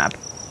tab.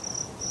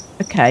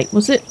 Okay,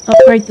 was it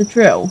upgrade the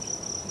drill?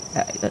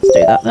 Okay, let's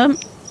do that then.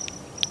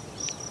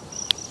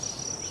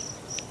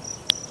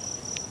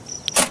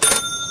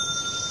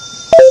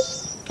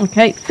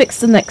 Okay,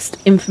 fix the next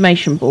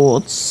information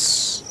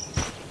boards.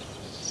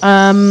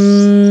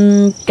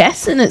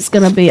 Guessing it's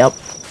going to be up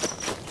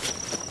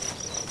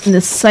in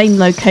the same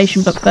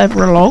location but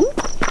further along.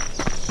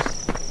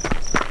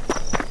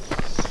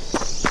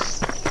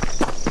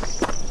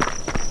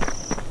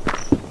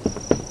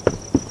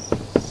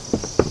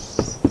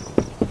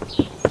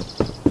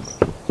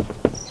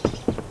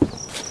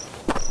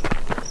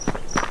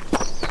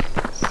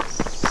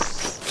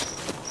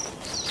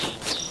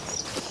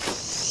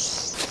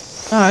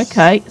 Oh,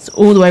 okay, it's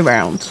all the way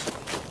round.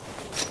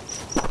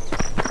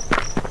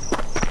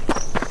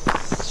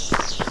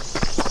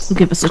 Will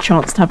give us a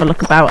chance to have a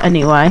look about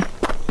anyway.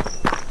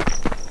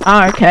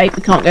 Ah, okay,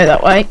 we can't go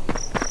that way.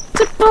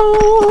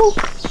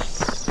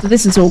 So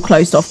this is all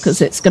closed off because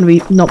it's going to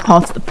be not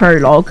part of the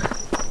prologue.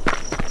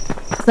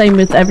 Same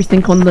with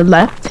everything on the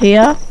left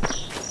here.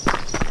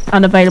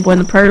 Unavailable in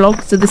the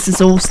prologue. So this is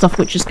all stuff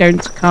which is going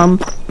to come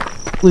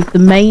with the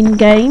main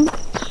game.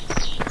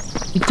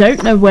 We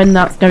don't know when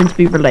that's going to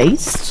be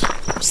released.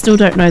 Still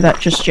don't know that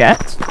just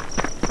yet.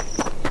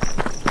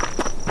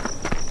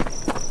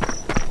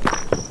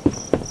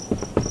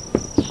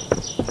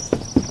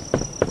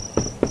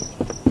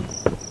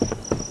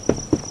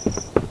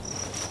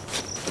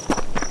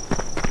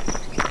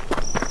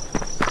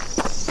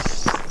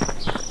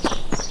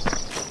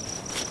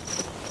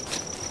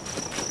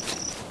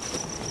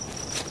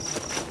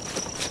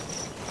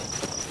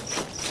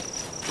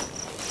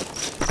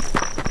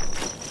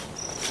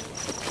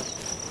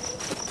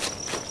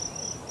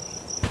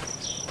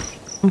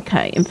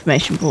 Okay,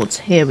 information boards,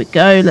 here we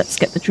go. Let's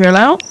get the drill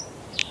out.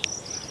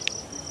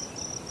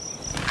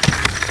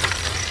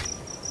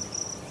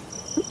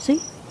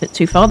 Oopsie, a bit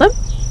too far then.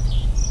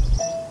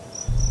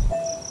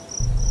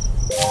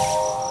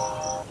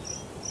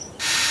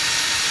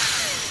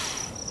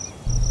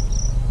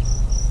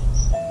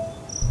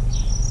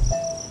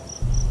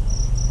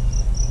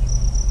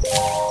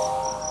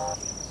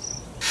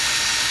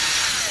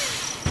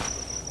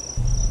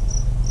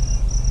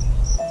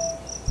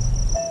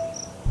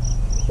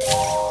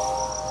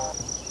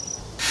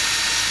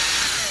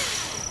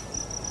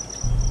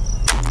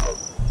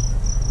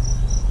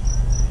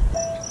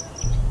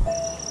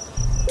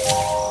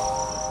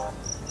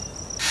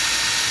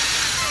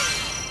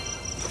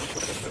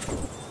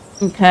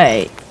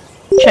 Okay.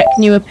 Check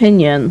new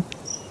opinion.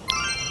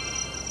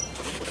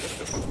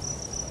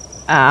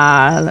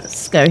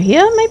 Let's go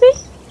here, maybe?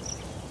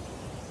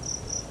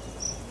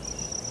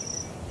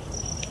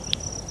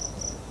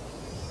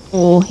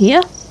 Or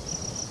here?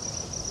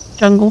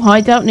 Jungle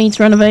hideout needs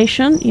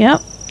renovation.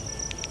 Yep.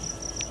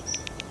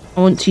 I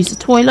want to use the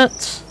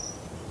toilet.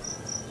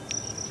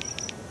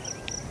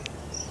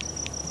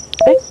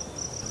 Okay.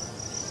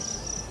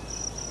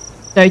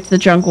 Go to the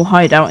jungle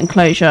hideout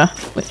enclosure,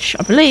 which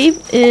I believe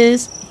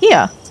is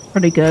here.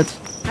 Pretty good.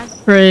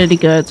 Pretty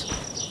good.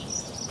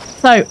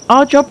 So,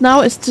 our job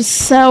now is to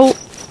sell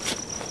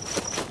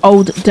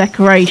old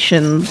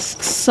decorations.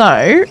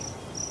 So,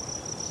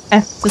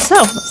 F to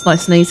sell. That's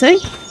nice and easy.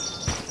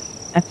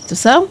 F to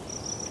sell.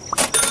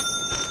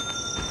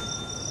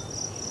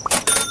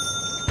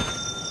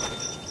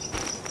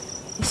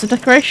 Is a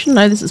decoration?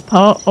 No, this is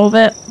part of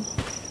it.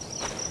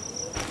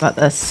 What about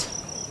this?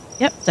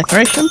 Yep,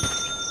 decoration.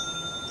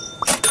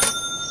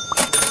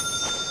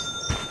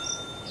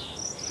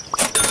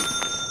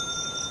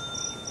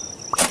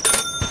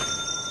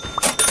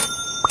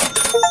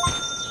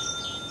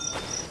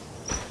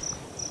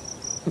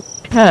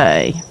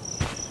 Okay.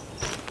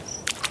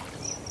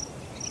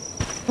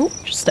 Oh,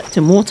 just stepped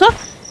in water.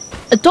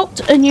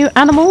 Adopt a new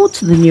animal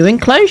to the new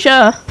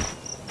enclosure.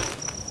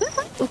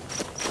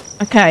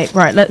 Okay,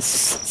 right, let's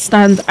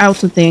stand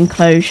out of the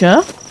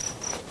enclosure.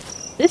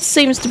 This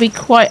seems to be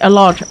quite a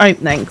large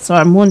opening, so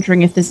I'm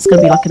wondering if this is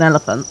going to be like an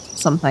elephant or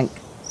something.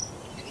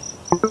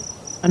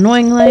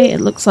 Annoyingly,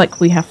 it looks like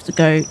we have to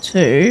go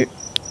to...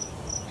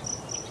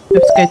 We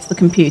have to go to the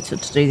computer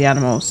to do the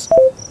animals.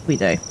 We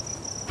do.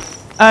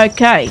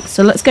 Okay,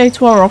 so let's go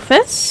to our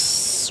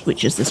office,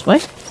 which is this way.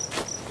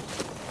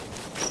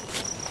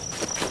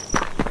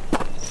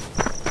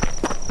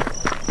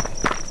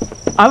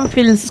 I have a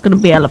feeling this is going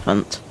to be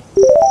elephant.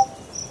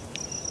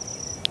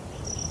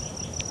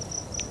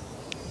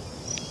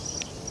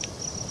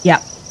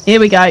 Yeah, here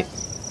we go.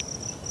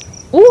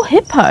 Oh,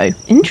 hippo.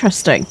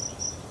 Interesting.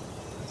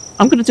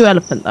 I'm going to do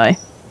elephant, though.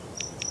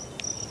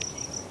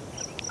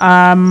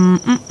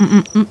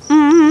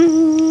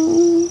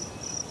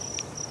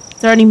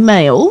 Is there any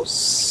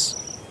males?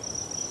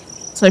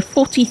 So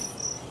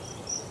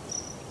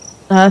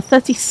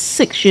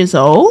 36 years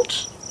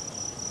old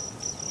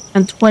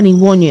and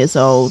 21 years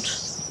old.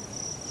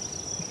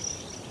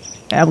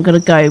 Okay, I'm going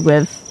to go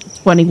with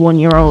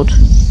 21-year-old.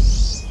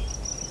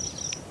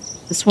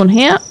 This one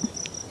here.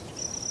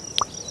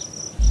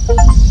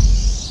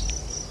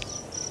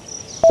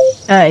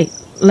 Okay,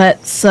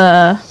 let's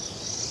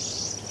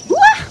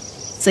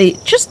see,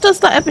 it just does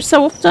that every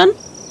so often.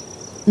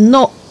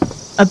 Not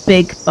a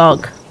big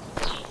bug.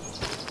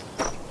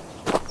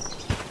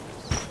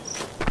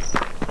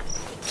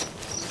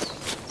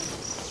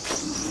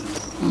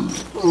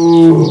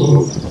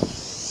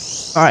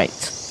 Right.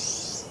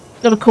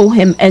 Gotta call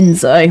him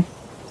Enzo.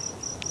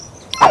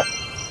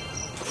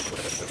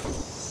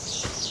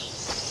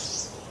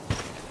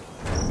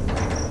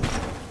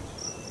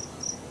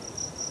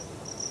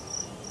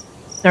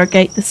 Is there a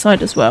gate this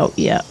side as well?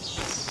 Yeah.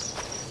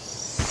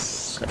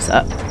 Close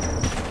that.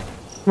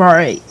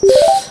 Right.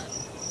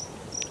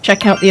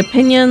 Check out the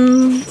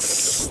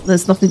opinions.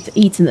 There's nothing to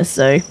eat in this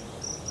zoo.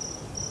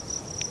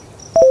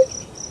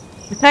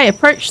 Okay,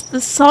 approach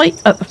the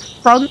site at the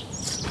front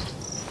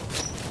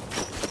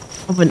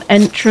of an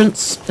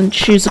entrance and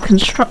choose a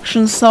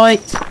construction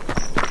site.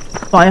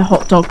 Buy a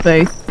hot dog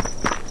booth.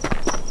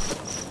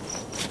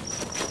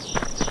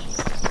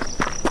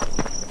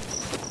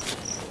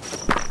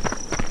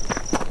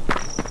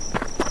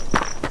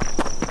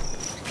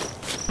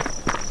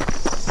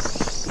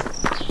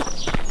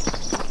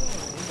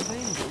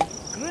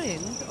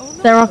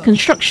 There are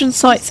construction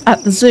sites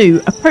at the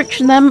zoo.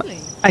 Approaching them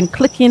and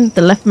clicking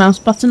the left mouse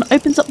button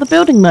opens up the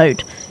building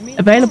mode.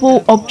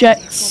 Available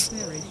objects,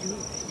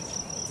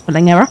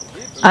 spelling error,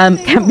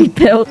 can be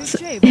built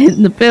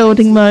in the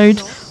building mode.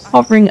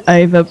 Hovering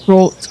over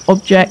brought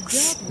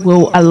objects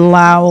will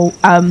allow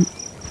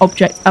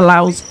object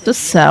allows to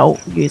sell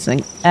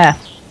using F.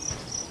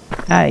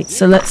 Okay,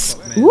 so let's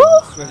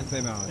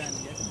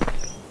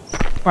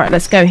right,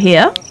 let's go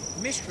here.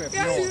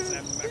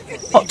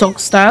 Hot dog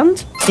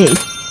stand E.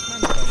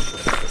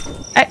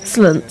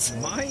 Excellent.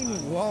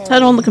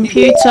 Turn on the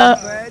computer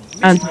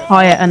and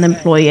hire an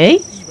employee.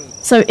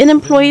 So in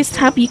Employees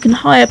tab, you can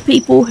hire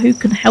people who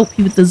can help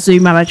you with the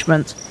zoo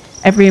management.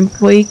 Every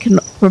employee can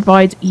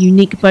provide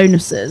unique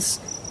bonuses.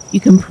 You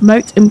can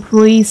promote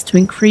employees to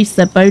increase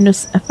their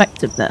bonus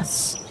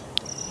effectiveness.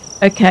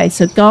 Okay,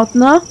 so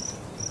gardener,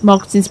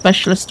 marketing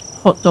specialist,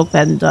 hot dog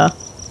vendor.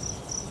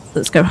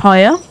 Let's go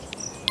hire.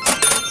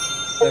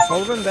 They're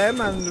following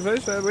them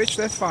and which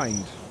they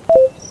find.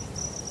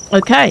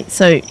 Okay,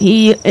 so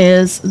he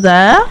is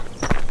there.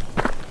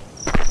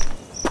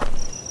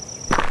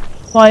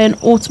 Buy an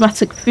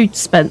automatic food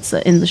dispenser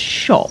in the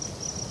shop.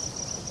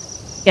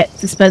 Get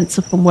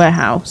dispenser from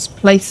warehouse.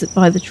 Place it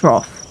by the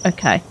trough.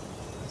 Okay.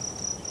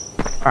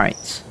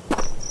 Alright.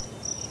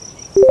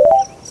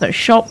 So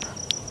shop.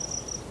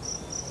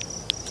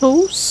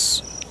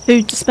 Tools.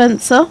 Food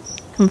dispenser.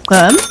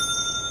 confirm.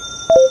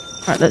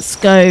 Right, let's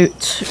go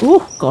to...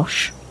 Oh,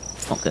 gosh.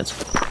 It's not good.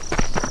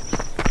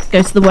 Let's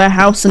go to the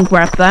warehouse and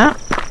grab that.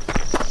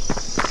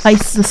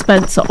 Place the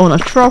dispenser on a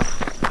trough.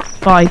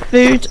 Buy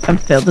food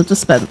and fill the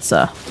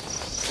dispenser.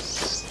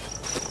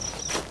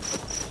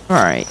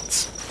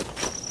 Right.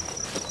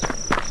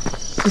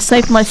 To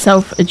save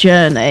myself a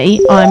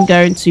journey, I'm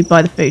going to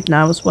buy the food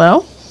now as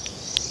well.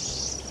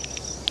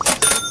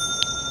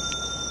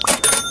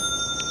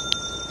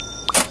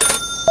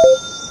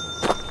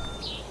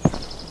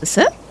 That's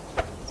it.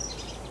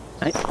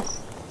 Okay.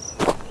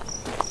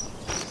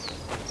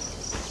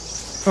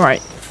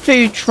 Alright,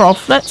 food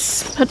trough.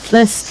 Let's put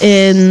this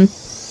in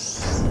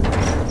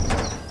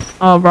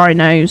our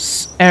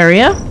rhinos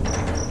area.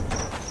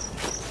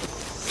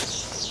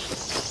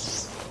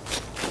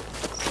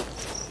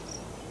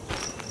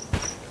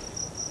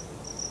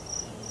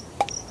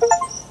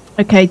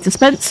 Okay,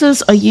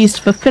 dispensers are used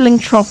for filling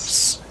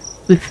troughs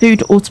with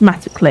food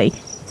automatically.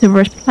 To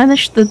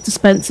replenish the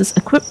dispensers,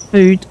 equip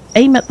food,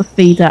 aim at the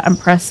feeder and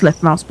press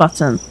left mouse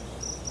button.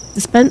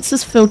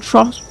 Dispensers fill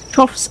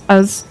troughs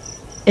as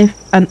if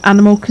an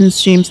animal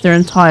consumes their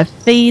entire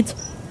feed.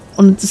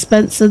 On the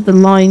dispenser, the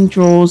line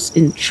draws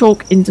in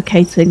chalk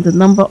indicating the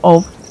number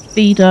of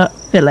feeder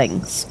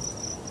fillings.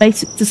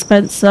 Basic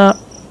dispenser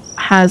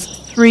has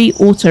 3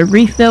 auto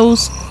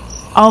refills.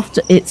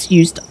 After it's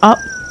used up,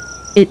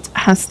 it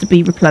has to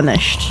be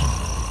replenished.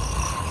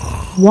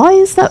 Why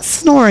is that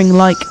snoring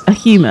like a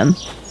human?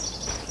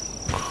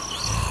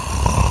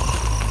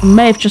 I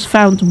may have just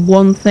found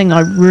one thing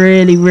I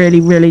really, really,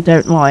 really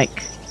don't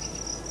like.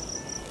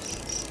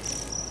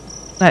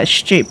 That is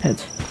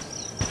stupid.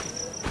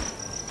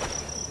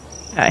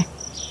 Okay.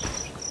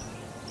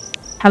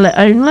 Pellet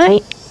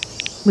only.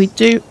 We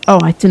do... Oh,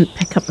 I didn't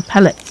pick up the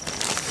pellet.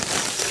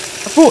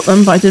 I bought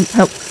them, but I didn't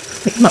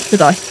pick them up,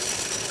 did I?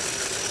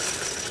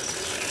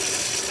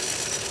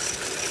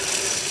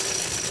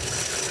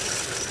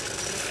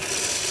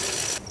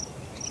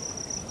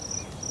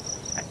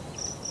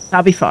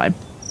 That'll be fine.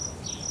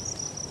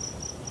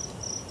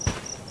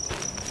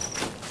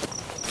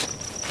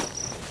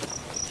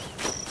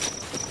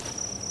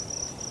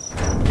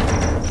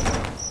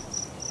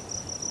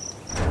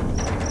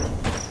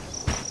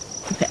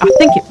 Okay, I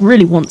think it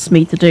really wants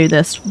me to do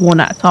this one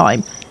at a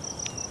time.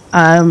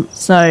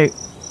 So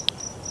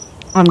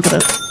I'm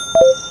gonna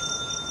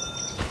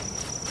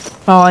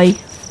buy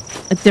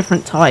a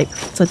different type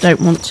because I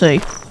don't want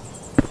to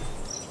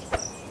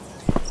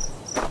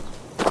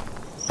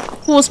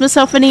cause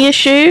myself any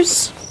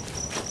issues.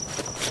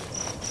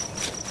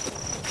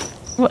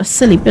 What a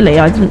silly Billy,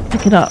 I didn't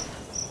pick it up.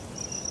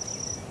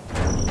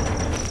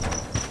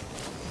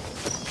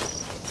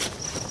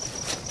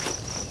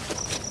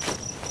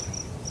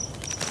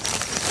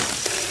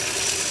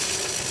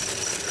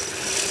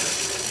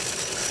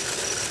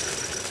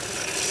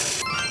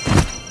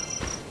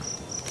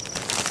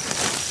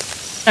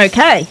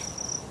 Okay,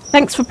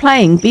 thanks for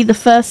playing. Be the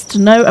first to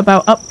know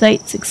about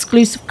updates,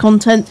 exclusive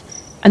content,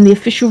 and the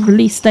official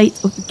release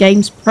date of the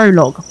game's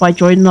prologue by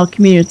joining our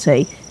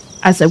community.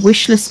 As a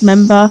wishlist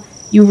member,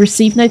 you'll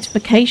receive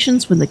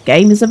notifications when the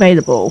game is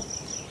available.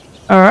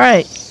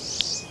 Alright.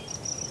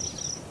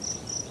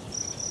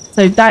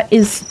 So that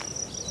is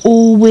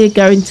all we're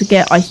going to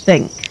get, I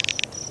think.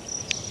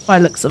 By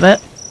looks of it.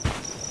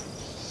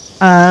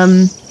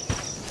 I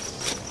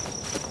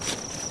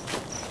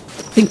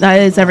think that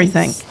is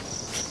everything.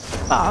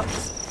 But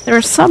there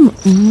are some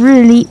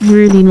really,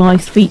 really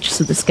nice features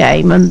of this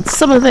game, and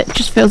some of it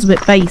just feels a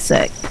bit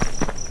basic.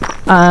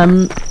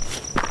 But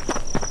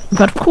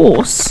of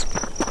course,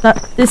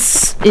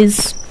 this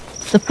is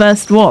the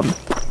first one.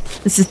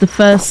 This is the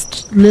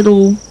first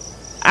little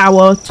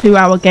hour,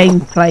 2-hour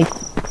gameplay,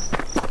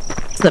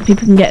 so that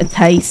people can get a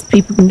taste,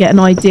 people can get an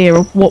idea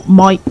of what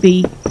might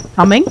be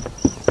coming.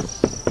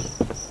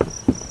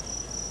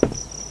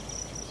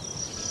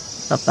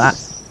 Love that.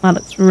 That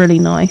looks really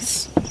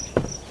nice.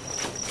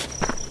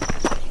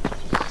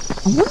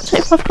 I wonder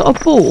if I've got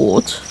a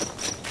board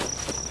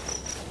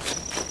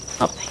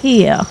up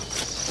here.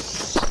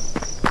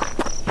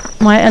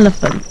 My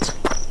elephant.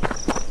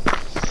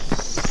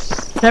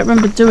 I don't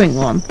remember doing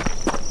one.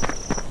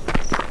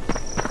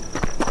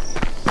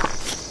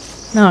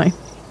 No.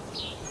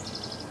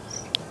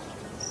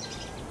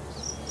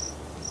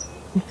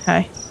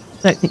 Okay.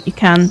 Don't think you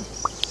can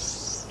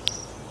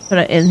put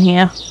it in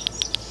here.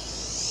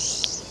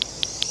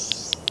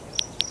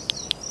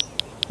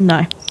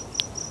 No.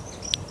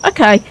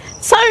 Okay.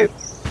 So,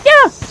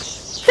 yeah,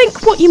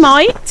 think what you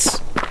might.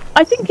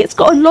 I think it's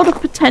got a lot of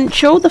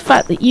potential. The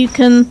fact that you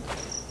can,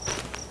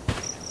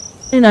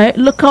 you know,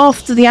 look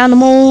after the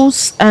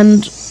animals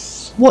and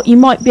what you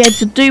might be able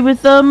to do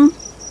with them.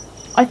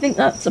 I think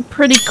that's a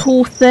pretty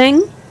cool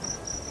thing.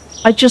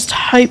 I just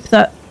hope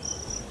that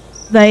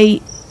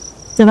they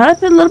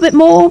develop it a little bit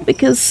more,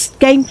 because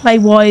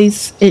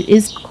gameplay-wise, it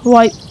is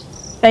quite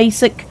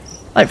basic.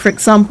 Like, for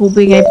example,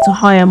 being able to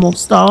hire more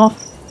staff.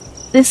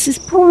 This is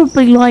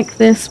probably like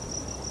this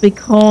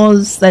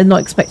because they're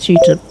not expecting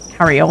you to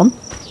carry on,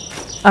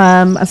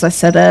 as I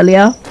said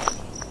earlier.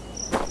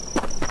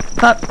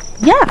 But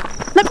yeah,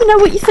 let me know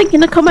what you think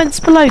in the comments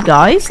below,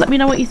 guys. Let me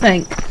know what you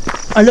think.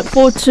 I look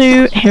forward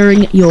to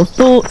hearing your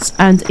thoughts,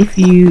 and if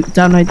you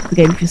download the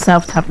game for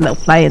yourself to have a little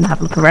play and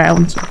have a look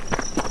around.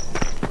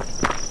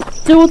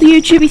 Do all the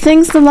YouTubey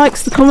things, the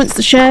likes, the comments,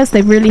 the shares.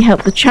 They really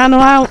help the channel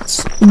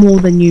out more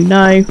than you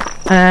know.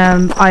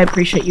 I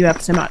appreciate you ever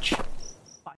so much.